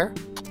 Doubtfire?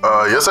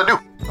 Yes, I do.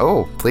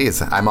 Oh,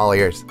 please, I'm all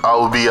ears. I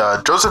will be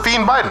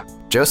Josephine Biden.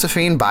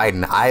 Josephine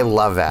Biden, I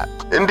love that.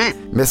 Indeed.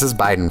 Mrs.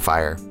 Biden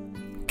Fire.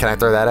 Can I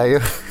throw that at you?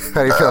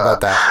 How do you feel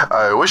about that?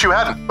 I wish you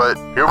hadn't, but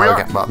here we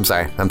Okay, are. well, I'm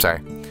sorry.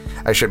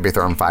 I should be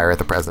throwing fire at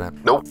the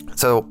president. Nope.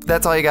 So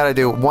that's all you got to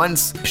do.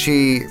 Once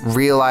she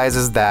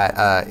realizes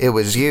that it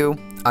was you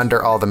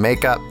under all the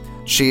makeup,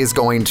 she is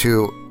going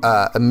to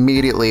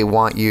immediately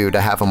want you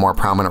to have a more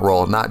prominent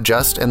role, not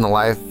just in the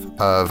life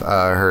of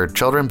her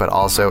children, but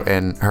also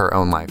in her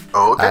own life.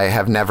 Okay. I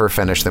have never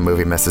finished the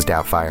movie Mrs.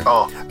 Doubtfire.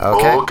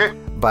 Okay.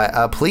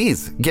 But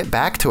please get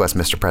back to us,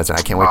 Mr.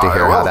 President. I can't wait to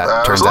hear how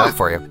that turns out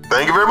for you.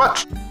 Thank you very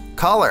much.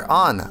 Caller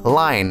on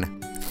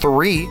line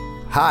 3.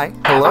 Hi.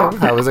 Hello.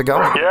 How is it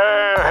going?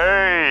 Yeah,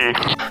 hey.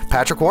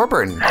 Patrick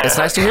Warburton. It's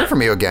nice to hear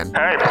from you again.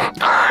 Hey,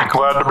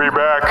 glad to be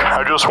back.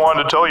 I just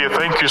wanted to tell you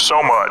thank you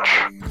so much.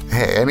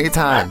 Hey,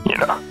 anytime. You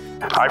know,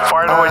 I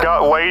finally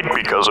got laid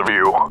because of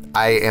you.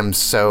 I am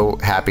so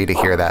happy to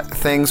hear that.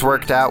 Things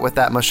worked out with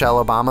that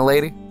Michelle Obama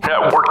lady?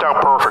 Yeah, it worked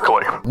out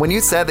perfectly. When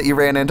you said that you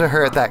ran into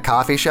her at that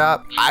coffee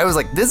shop, I was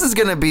like, this is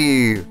going to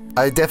be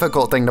a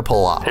difficult thing to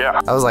pull off. Yeah.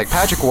 I was like,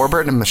 Patrick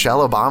Warburton and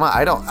Michelle Obama,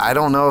 I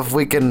don't know if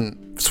we can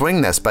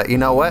swing this, but you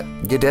know what?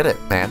 You did it,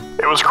 man.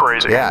 It was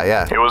crazy.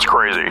 Yeah. It was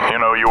crazy. You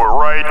know, you were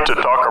right to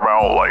talk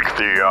about, like,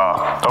 the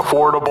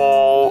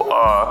affordable,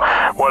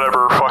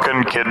 whatever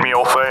fucking kid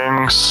meal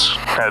things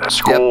at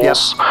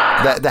schools.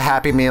 Yep. The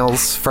Happy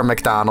Meals from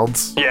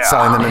McDonald's. Yeah.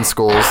 Selling them in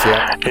schools.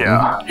 Yeah.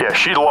 Yeah,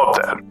 she loved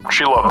that.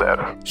 She loved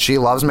that. She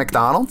loves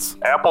McDonald's?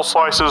 Apple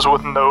slices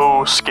with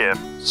no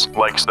skins.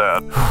 Likes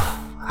that.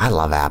 I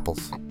love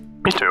apples.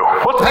 Me too.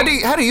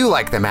 How do you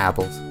like them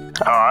apples?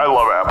 I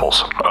love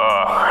apples.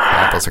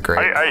 Apples are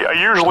great. I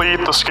usually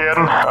eat the skin.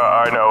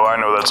 I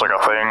know that's like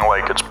a thing,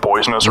 like it's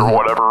poisonous or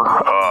whatever.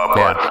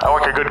 But I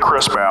like a good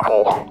crisp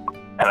apple,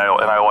 and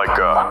I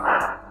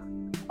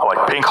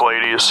like Pink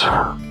Ladies.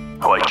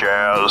 I like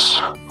Jazz.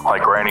 I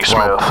like Granny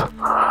Smith.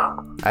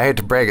 I hate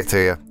to break it to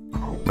you,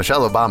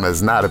 Michelle Obama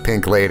is not a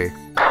pink lady.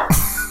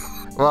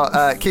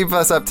 Well, keep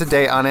us up to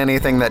date on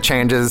anything that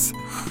changes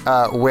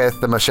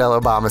with the Michelle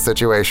Obama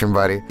situation,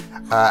 buddy.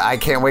 I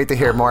can't wait to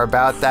hear more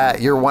about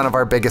that. You're one of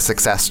our biggest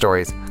success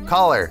stories.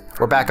 Caller,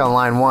 we're back on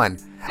line 1.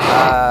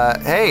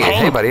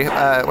 Hey, buddy.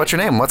 What's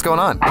your name? What's going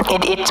on?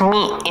 It's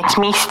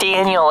me,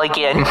 Staniel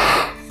again.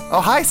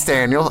 Oh, hi,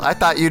 Staniel. I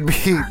thought you'd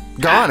be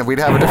gone and we'd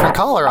have a different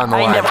caller on the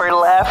line. I never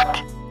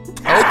left.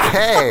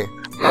 Okay.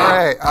 All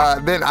right.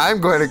 Then I'm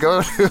going to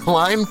go to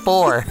line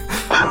 4.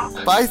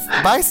 Bye,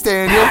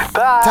 Staniel.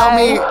 Bye. Tell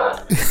me.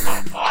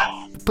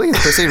 Please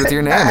proceed with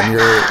your name and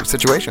your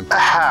situation.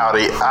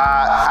 Howdy.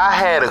 I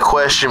had a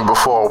question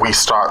before we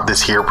start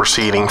this here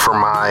proceeding for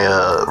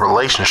my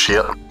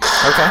relationship.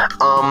 Okay.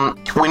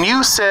 When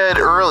you said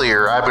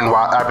earlier,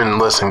 I've been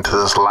listening to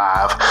this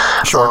live.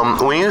 Sure.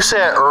 When you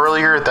said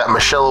earlier that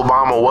Michelle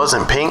Obama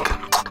wasn't pink,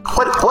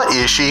 what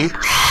is she?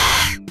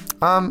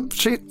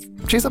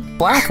 She's a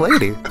black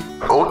lady.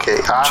 Okay.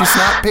 She's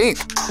not pink.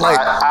 Like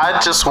I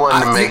just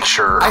wanted to make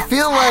sure. I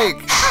feel like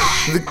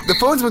the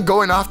phone's been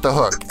going off the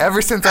hook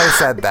ever since I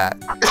said that.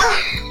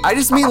 I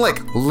just mean,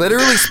 like,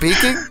 literally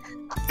speaking,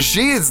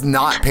 she is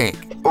not pink.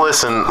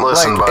 Listen,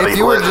 Like, buddy. if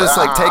you were to just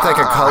like take like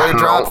a color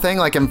drop thing,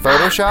 like in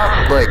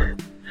Photoshop, like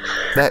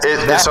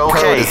it's code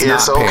okay. is not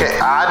It's okay.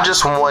 pink. I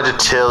just wanted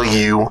to tell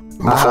you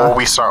before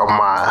we start with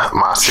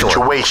my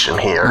situation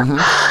here.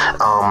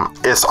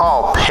 It's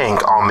all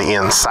pink on the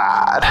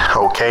inside.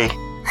 Okay.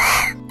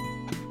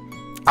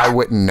 I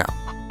wouldn't know.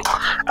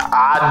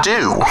 I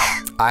do.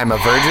 I'm a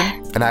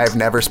virgin, and I have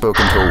never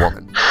spoken to a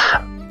woman.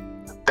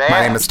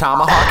 My name is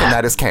Tomahawk, and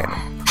that is canon.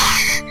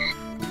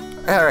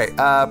 All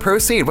right,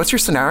 proceed. What's your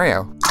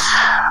scenario?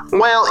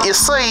 Well, you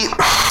see,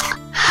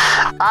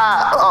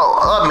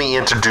 let me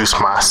introduce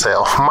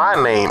myself. My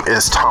name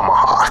is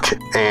Tomahawk,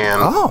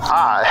 and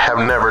I have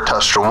never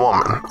touched a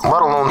woman,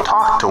 let alone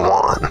talked to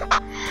one.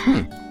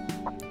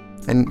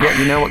 And yet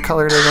you know what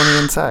color it is on the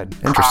inside.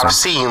 Interesting. I've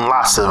seen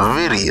lots of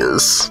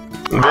videos.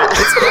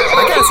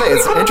 I gotta say,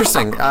 it's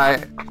interesting.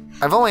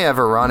 I've only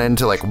ever run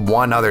into like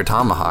one other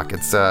Tomahawk.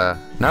 It's not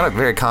a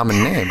very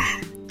common name.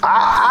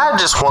 I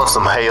just want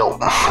some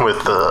help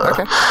with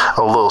a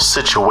little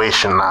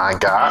situation I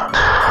got.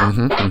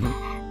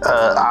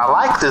 I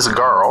like this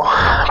girl,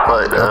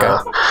 but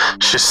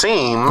she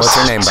seems What's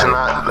her name, to buddy?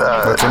 not.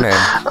 What's her name?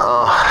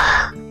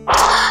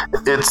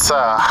 It's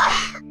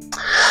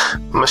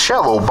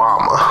Michelle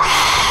Obama.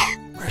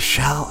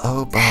 Michelle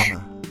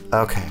Obama.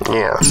 Okay.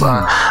 Yes,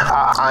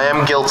 I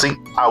am guilty.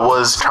 I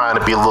was trying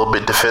to be a little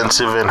bit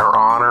defensive in her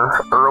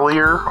honor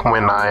earlier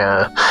when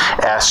I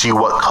asked you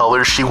what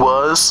color she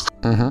was.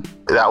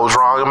 That was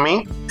wrong of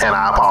me, and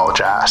I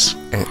apologize.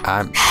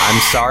 I'm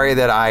sorry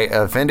that I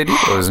offended you.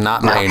 It was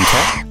not my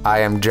intent.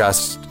 I am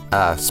just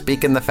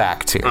speaking the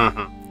facts here.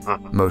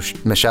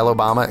 Michelle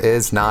Obama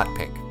is not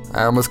pink.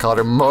 I almost called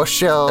her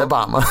Michelle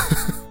Obama.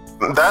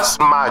 That's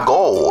my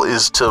goal,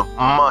 is to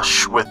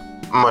mush with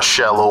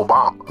Michelle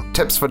Obama.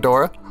 Tips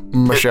Fedora,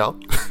 Michelle.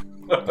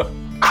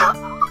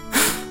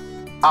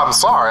 I'm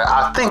sorry,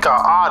 I think our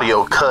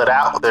audio cut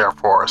out there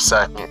for a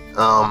second.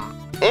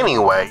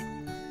 Anyway,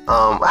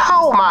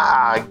 how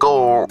might I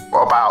go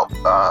about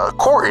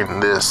courting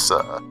this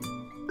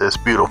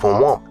beautiful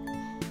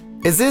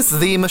woman? Is this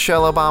the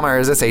Michelle Obama or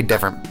is this a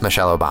different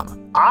Michelle Obama?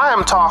 I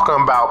am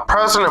talking about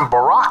President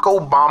Barack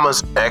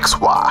Obama's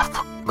ex-wife,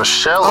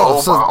 Michelle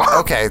Obama.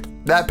 Okay,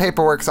 that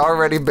paperwork's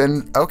already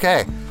been,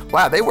 okay.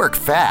 Wow, they work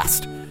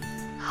fast.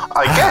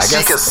 I guess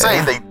you could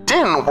say they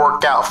didn't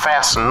work out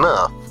fast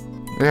enough.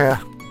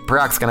 Yeah,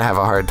 Barack's gonna have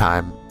a hard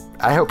time.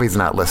 I hope he's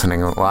not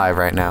listening live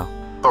right now.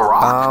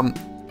 Barack?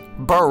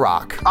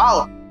 Barack.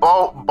 Oh,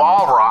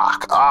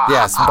 Barack.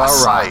 Yes,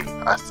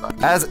 Barack. I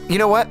see. As you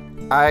know what?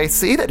 I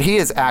see that he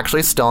is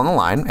actually still on the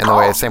line in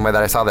the same way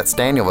that I saw that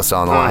Staniel was still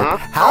on the line.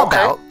 How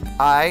about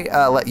I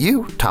let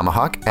you,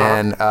 Tomahawk,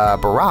 and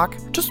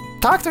Barack just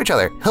talk to each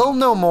other. He'll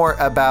know more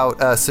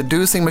about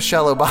seducing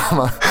Michelle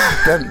Obama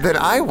than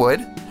I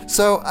would.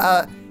 So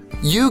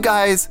you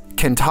guys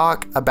can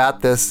talk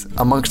about this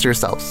amongst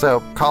yourselves.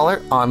 So caller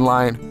on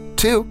line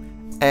 2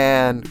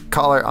 and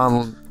caller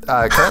on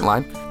current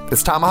line.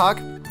 It's Tomahawk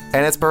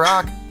and it's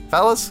Barack.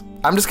 Fellas,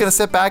 I'm just gonna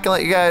sit back and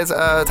let you guys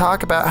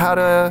talk about how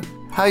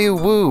you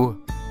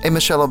woo a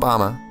Michelle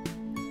Obama.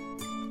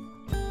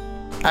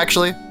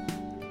 Actually,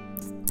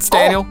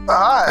 Staniel,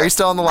 are you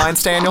still on the line,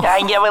 Staniel?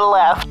 I never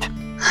left.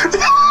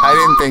 I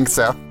didn't think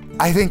so.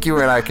 I think you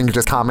and I can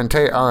just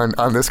commentate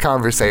on this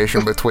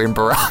conversation between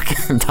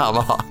Barack and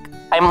Tomahawk.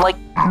 I'm like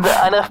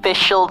the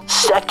unofficial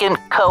second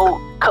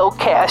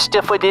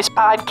co-caster for this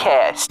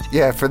podcast.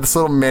 Yeah, for this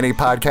little mini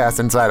podcast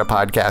inside a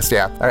podcast,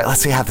 yeah. All right,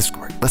 let's see how this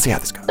works.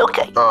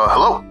 Okay.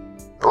 Hello,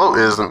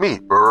 is it me,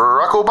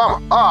 Barack Obama?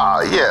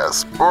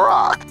 Yes,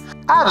 Barack.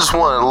 I just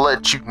want to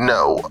let you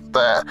know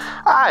that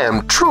I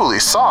am truly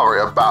sorry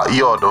about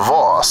your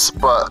divorce,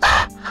 but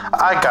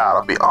I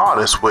gotta be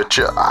honest with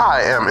you,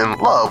 I am in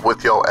love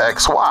with your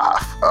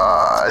ex-wife.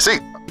 I see.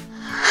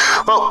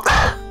 Well,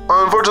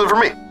 unfortunately for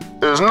me,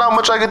 there's not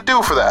much I could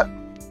do for that.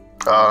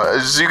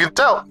 As you can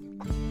tell,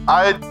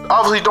 I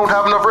obviously don't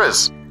have enough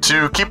riz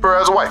to keep her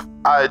as a wife.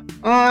 I'm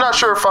not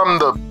sure if I'm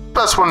the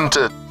best one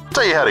to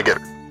tell you how to get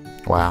her.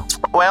 Wow.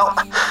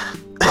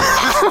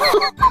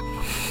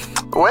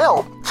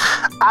 Well,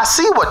 I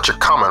see what you're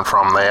coming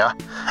from there,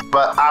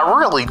 but I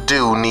really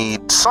do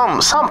need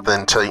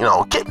something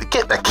to, get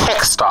the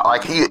kickstart.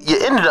 Like you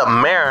ended up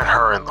marrying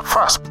her in the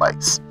first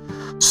place.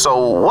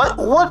 So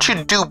what'd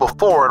you do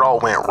before it all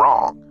went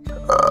wrong?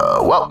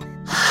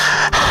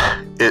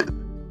 It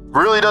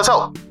really does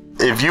help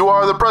if you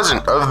are the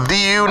president of the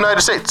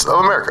United States of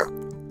America.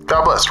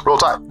 God bless. Roll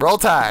Tide. Roll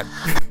Tide.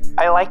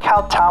 I like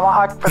how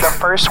Tomahawk, for the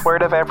first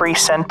word of every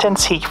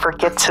sentence, he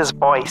forgets his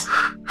voice.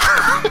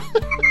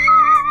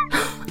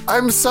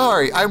 I'm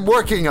sorry. I'm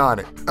working on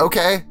it.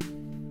 Okay?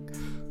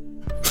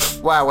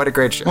 Wow, what a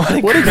great show.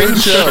 What a great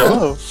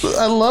show.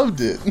 I loved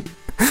it.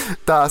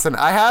 Dawson,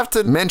 I have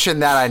to mention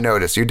that I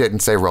noticed you didn't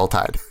say Roll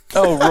Tide.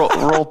 Oh,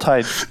 roll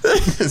Tide.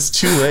 It's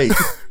too late.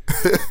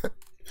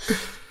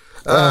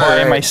 Why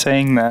am I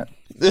saying that?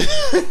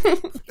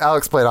 I'll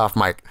explain off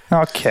mic.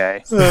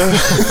 Okay.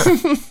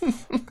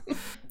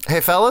 Hey,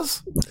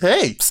 fellas.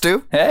 Hey.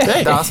 Stu.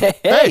 Hey. Dawson.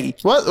 Hey.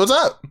 What's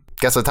up?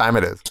 Guess what time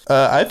it is?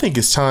 I think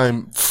it's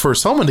time for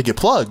someone to get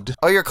plugged.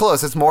 Oh, you're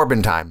close. It's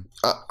Morbin time.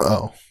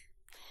 Oh.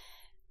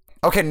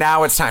 Okay,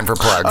 now it's time for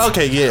plugs.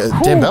 Okay, yeah.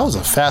 Damn, that was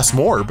a fast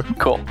morb.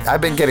 Cool.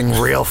 I've been getting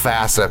real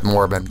fast at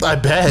Morbin. I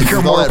bet. You're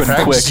with all that morbing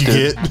practice quick, you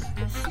dude. get.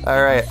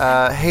 All right.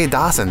 Hey,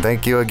 Dawson,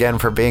 thank you again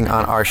for being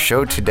on our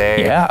show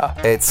today. Yeah.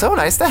 It's so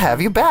nice to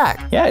have you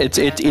back. Yeah,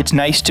 it's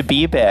nice to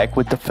be back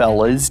with the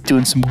fellas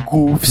doing some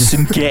goofs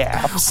and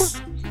gaffs.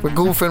 We're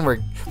goofing.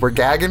 We're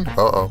gagging.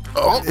 Uh-oh.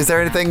 Oh. Is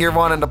there anything you're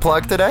wanting to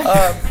plug today?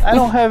 I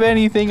don't have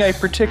anything I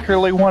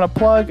particularly want to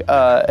plug,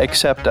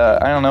 except,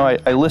 I don't know,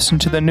 I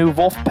listened to the new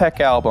Wolfpack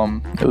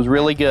album. It was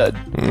really good.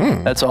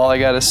 That's all I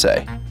got to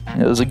say.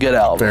 It was a good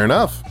album. Fair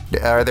enough.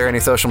 Are there any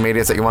social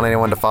medias that you want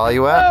anyone to follow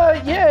you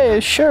at? Yeah,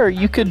 sure.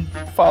 You could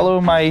follow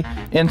my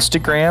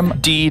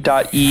Instagram,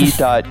 d.e.kx,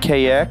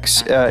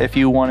 if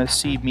you want to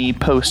see me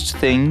post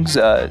things,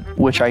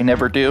 which I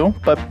never do,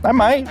 but I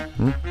might.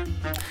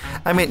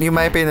 I mean, you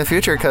might be in the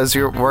future because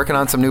you're working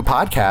on some new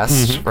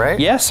podcasts, right?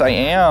 Yes, I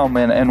am,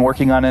 and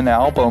working on an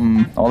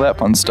album, all that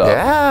fun stuff.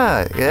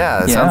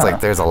 Yeah. It sounds like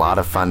there's a lot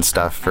of fun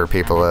stuff for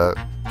people to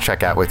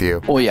check out with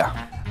you. Oh,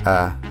 yeah.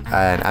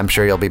 And I'm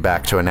sure you'll be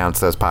back to announce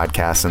those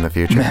podcasts in the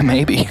future.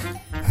 Maybe.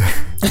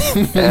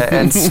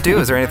 And Stu,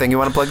 is there anything you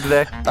want to plug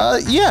today?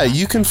 Yeah,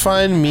 you can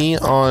find me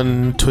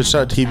on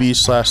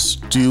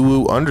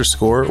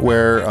twitch.tv/Stuwoo_,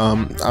 where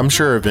I'm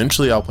sure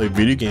eventually I'll play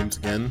video games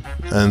again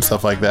and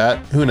stuff like that.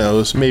 Who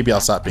knows? Maybe I'll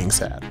stop being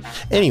sad.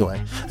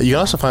 Anyway, you can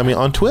also find me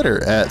on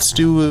Twitter at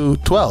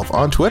Stuwoo12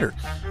 on Twitter.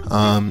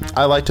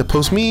 I like to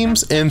post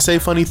memes and say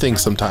funny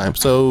things sometimes.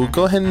 So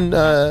go ahead and,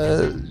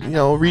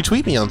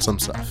 retweet me on some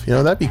stuff.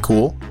 That'd be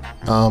cool.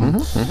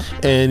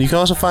 And you can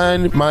also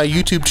find my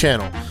YouTube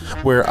channel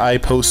where I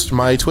post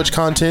my Twitch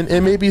content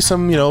and maybe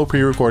some,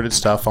 pre-recorded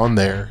stuff on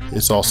there.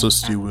 It's also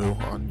Stuwoo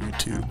on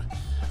YouTube.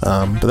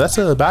 But that's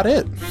about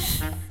it.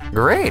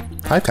 Great.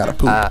 I've got to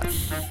poop.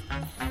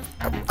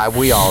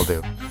 We all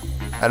do.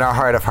 In our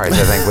heart of hearts,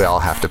 I think we all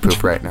have to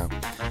poop right now.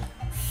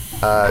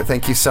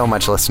 Thank you so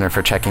much, listener,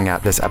 for checking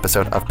out this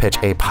episode of Pitch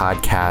a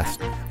Podcast.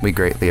 We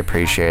greatly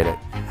appreciate it.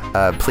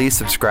 Please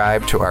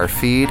subscribe to our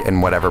feed in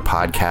whatever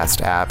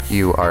podcast app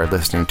you are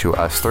listening to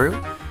us through.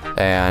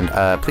 And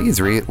please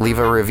leave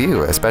a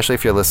review, especially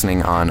if you're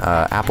listening on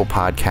Apple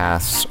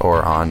Podcasts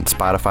or on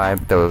Spotify.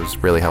 Those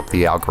really help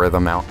the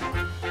algorithm out.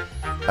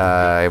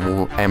 I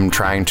am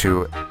trying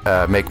to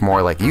make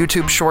more like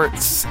YouTube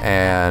shorts,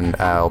 and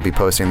I'll be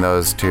posting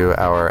those to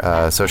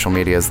our social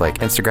medias like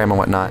Instagram and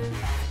whatnot.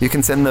 You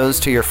can send those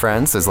to your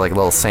friends as like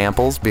little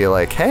samples. Be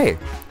like, hey,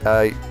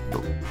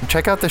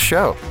 check out the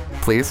show,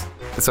 please,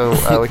 so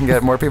we can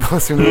get more people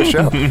listening to the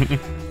show.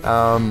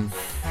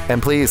 And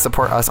please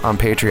support us on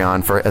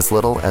Patreon for as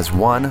little as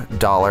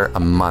 $1 a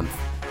month,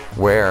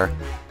 where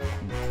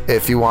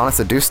if you want us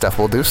to do stuff,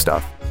 we'll do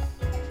stuff.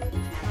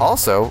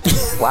 Also,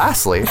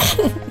 lastly,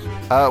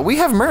 we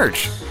have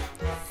merch.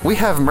 We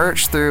have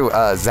merch through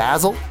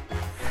Zazzle.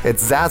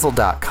 It's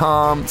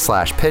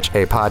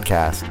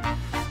zazzle.com/pitchapodcast,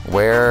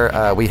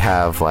 where we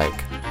have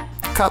like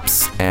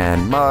cups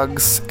and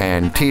mugs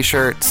and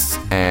t-shirts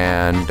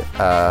and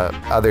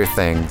other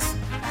things.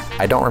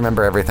 I don't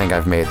remember everything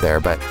I've made there,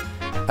 but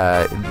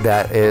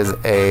that is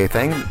a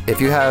thing.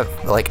 If you have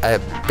like a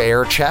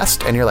bare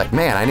chest and you're like,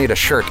 man, I need a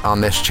shirt on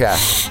this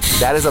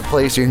chest, that is a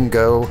place you can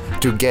go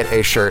to get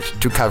a shirt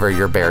to cover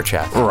your bare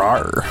chest.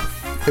 Rawr.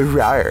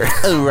 Rawr.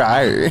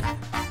 Rawr.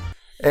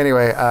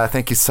 Anyway,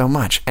 thank you so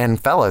much.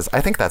 And fellas, I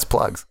think that's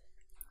plugs.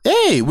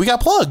 Hey, we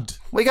got plugged.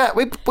 We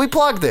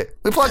plugged it.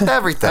 We plugged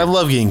everything. I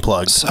love getting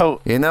plugged.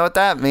 So, you know what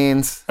that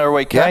means. Or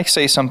wait, can I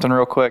say something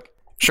real quick?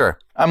 Sure.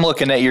 I'm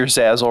looking at your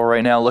Zazzle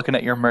right now, looking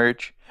at your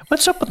merch.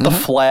 What's up with the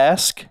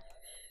flask?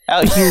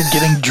 Out here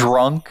getting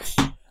drunk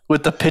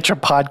with the Pitch a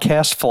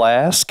Podcast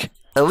flask?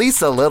 At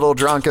least a little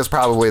drunk is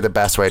probably the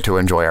best way to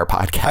enjoy our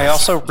podcast. I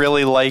also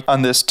really like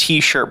on this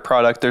t-shirt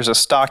product, there's a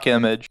stock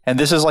image, and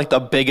this is like the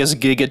biggest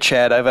Giga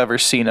Chad I've ever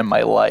seen in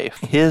my life.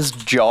 His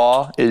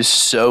jaw is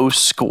so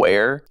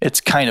square.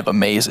 It's kind of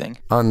amazing.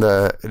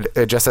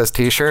 It just says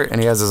t-shirt and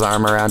he has his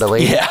arm around a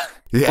lady. Yeah.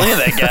 Look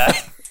at that guy.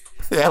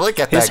 Yeah, look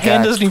at his that guy.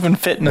 hand doesn't even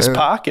fit in his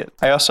pocket.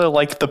 I also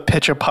like the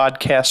Pitch a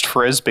Podcast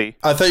frisbee.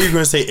 I thought you were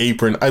going to say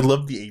apron. I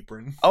love the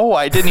apron. Oh,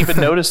 I didn't even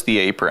notice the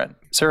apron.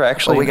 Is there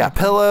actually? We got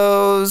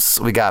pillows,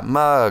 we got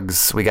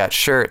mugs, we got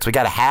shirts, we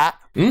got a hat.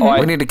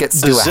 We need to get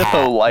Stu a hat. The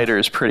Zippo lighter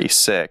is pretty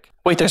sick.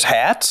 Wait, there's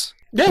hats?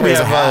 Yeah, we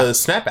have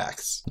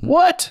snapbacks.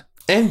 What?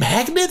 And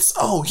magnets?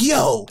 Oh,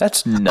 yo.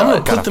 That's nuts. I'm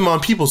going to put them on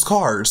people's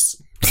cars.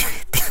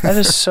 That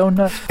is so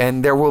nuts.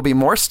 And there will be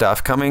more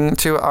stuff coming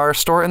to our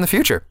store in the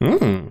future.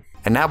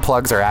 And now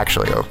plugs are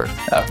actually over.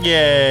 Oh.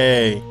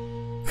 Yay.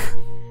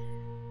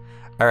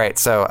 All right,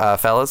 so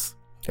fellas,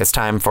 it's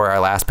time for our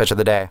last pitch of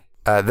the day.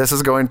 This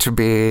is going to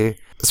be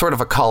sort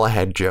of a call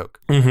ahead joke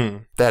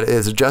that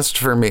is just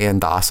for me and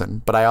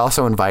Dawson, but I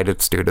also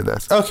invited Stu to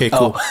this. Okay,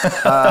 cool.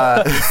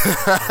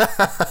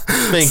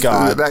 Thank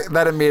God.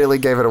 That immediately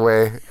gave it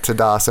away to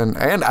Dawson,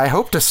 and I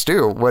hope to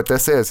Stu what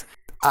this is.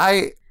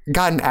 I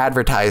got an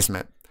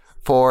advertisement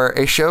for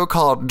a show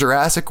called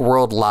Jurassic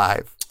World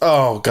Live.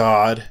 Oh,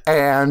 God.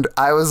 And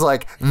I was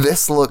like,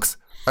 this looks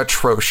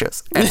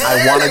atrocious. And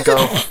I want to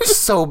go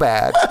so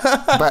bad.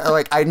 But,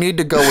 like, I need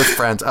to go with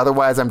friends.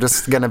 Otherwise, I'm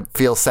just going to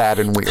feel sad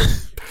and weird.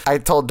 I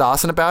told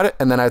Dawson about it,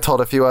 and then I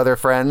told a few other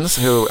friends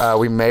who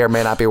we may or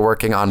may not be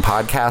working on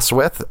podcasts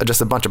with,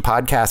 just a bunch of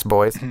podcast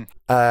boys.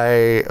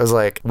 I was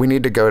like, we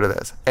need to go to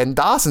this. And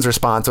Dawson's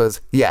response was,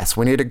 yes,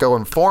 we need to go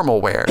in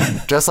formal wear,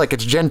 just like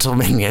it's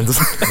Gentlemanions.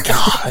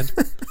 God.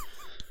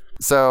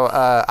 So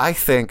I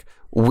think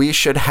we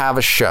should have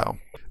a show.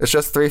 It's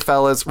just three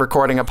fellas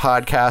recording a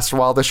podcast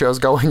while the show's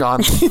going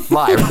on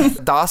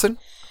live. Dawson,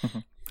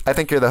 I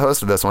think you're the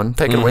host of this one.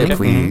 Take it away,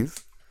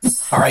 please.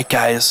 All right,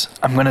 guys.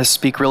 I'm going to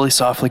speak really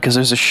softly because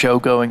there's a show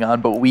going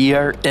on, but we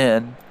are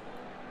in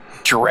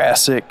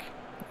Jurassic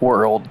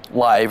World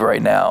Live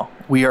right now.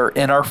 We are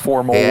in our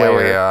formal wear.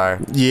 We are.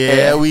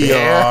 Yeah, we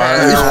are.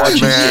 We're watching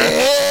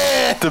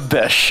the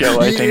best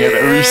show I think I've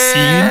ever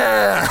seen.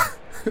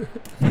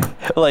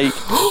 Like,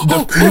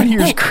 the food here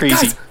is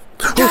crazy.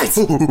 Guys,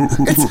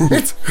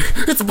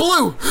 it's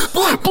blue.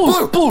 Blue.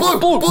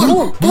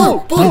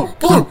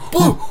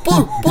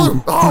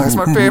 Oh, it's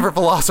my favorite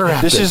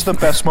Velociraptor. This is the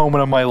best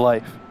moment of my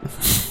life.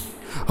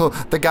 Oh,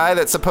 the guy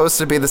that's supposed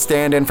to be the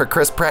stand-in for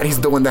Chris Pratt, he's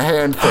doing the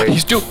hand thing.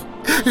 He's doing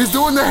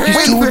the hand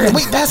thing.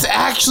 Wait, that's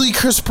actually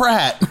Chris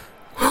Pratt.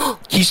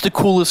 He's the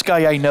coolest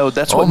guy I know.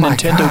 That's what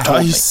Nintendo told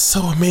me. He's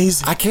so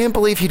amazing. I can't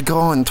believe he'd go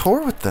on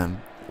tour with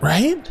them.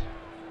 Right?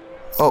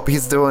 Oh,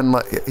 he's doing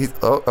like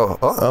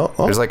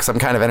There's like some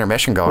kind of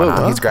intermission going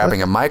on. He's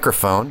grabbing a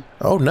microphone.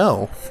 Oh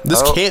no,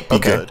 this can't be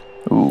good.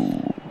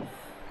 Ooh.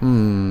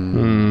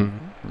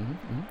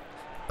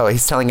 Oh,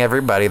 he's telling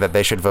everybody that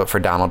they should vote for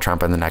Donald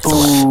Trump in the next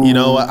election. You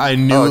know what? I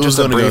knew it was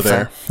going to go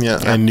there. Yeah,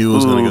 I knew it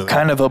was going to go there.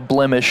 Kind of a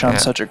blemish on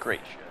such a great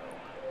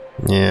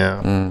show.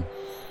 Yeah.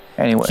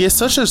 Anyway. He has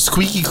such a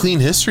squeaky clean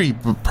history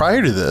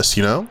prior to this,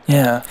 you know?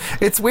 Yeah.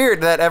 It's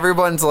weird that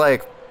everyone's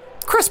like,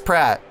 Chris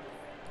Pratt.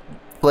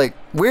 like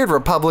weird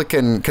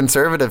Republican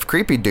conservative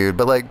creepy dude,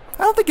 but like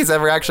I don't think he's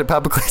ever actually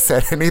publicly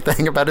said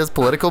anything about his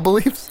political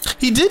beliefs.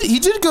 He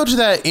did go to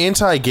that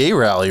anti-gay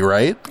rally,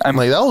 right? I'm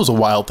like, that was a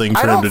wild thing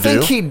for him to do. I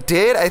don't think he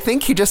did. I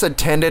think he just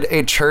attended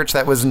a church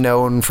that was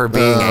known for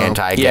being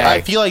anti-gay. Yeah,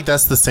 I feel like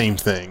that's the same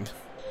thing.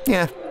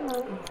 Yeah.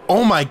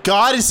 Oh my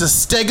God, it's a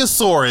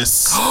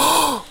Stegosaurus.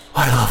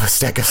 I love a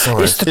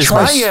Stegosaurus. It's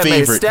I am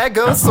a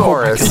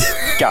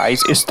Stegosaurus.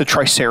 Guys, it's the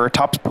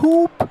Triceratops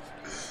poop.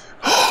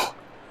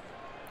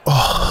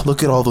 Oh,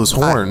 look at all those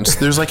horns.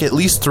 There's like at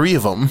least 3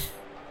 of them.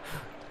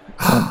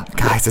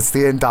 Guys, it's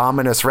the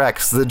Indominus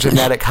Rex, the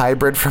genetic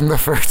hybrid from the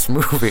first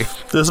movie.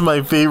 This is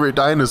my favorite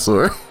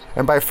dinosaur.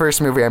 And by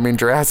first movie, I mean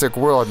Jurassic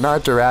World,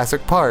 not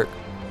Jurassic Park.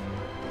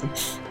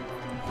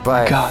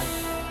 But God.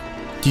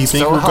 Do you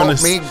think so we're gonna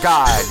help me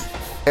God,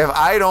 if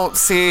I don't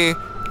see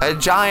a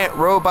giant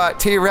robot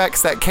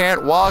T-Rex that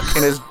can't walk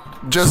and is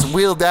just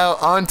wheeled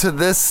out onto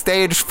this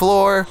stage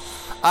floor,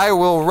 I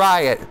will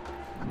riot.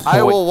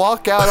 I will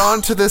walk out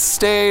onto this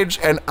stage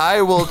and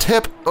I will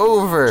tip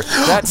over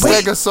that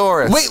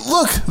Stegosaurus. Wait,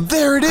 look,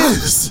 there it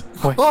is.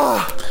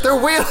 Oh, they're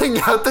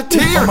wheeling out the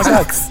T-Rex. Oh my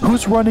God,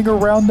 who's running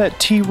around that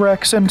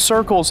T-Rex in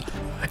circles?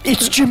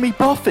 It's Jimmy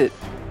Buffett.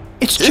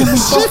 It's Jimmy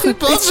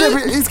Buffett.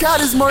 He's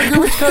got his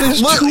margarita. He's got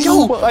his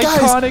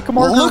iconic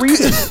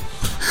margarita.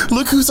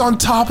 Look who's on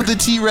top of the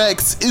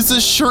T-Rex. It's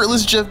a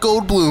shirtless Jeff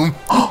Goldblum.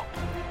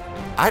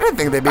 I didn't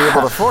think they'd be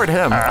able to afford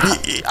him.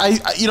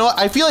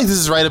 I feel like this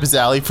is right up his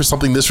alley for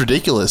something this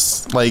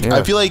ridiculous. Like,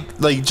 I feel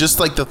like just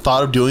like the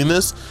thought of doing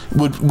this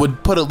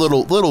would put a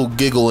little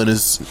giggle in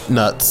his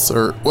nuts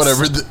or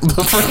whatever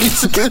the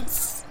phrase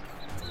is.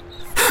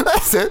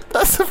 That's it.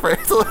 That's the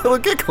phrase. A little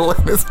giggle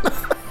in his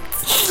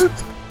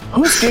nuts.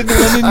 Who's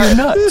giggling in your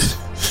nuts?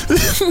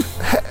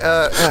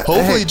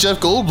 Hopefully Jeff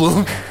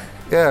Goldblum.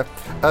 Yeah.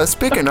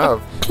 Speaking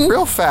of,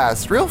 real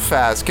fast,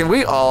 can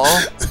we all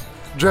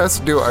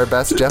just do our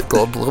best Jeff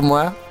Goldblum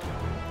laugh?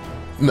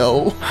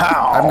 No.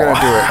 I'm gonna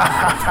do it.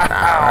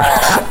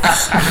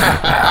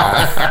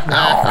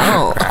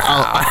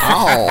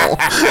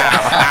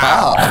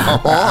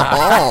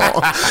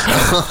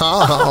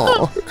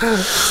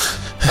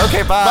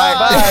 Okay, bye.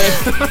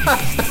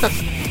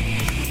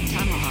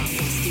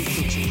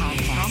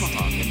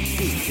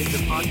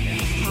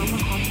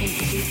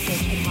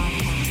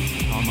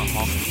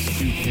 Tomahawk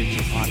Stu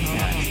Picture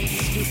Podcast.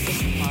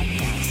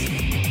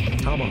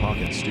 Tomahawk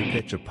and Stu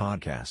Picture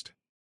Podcast.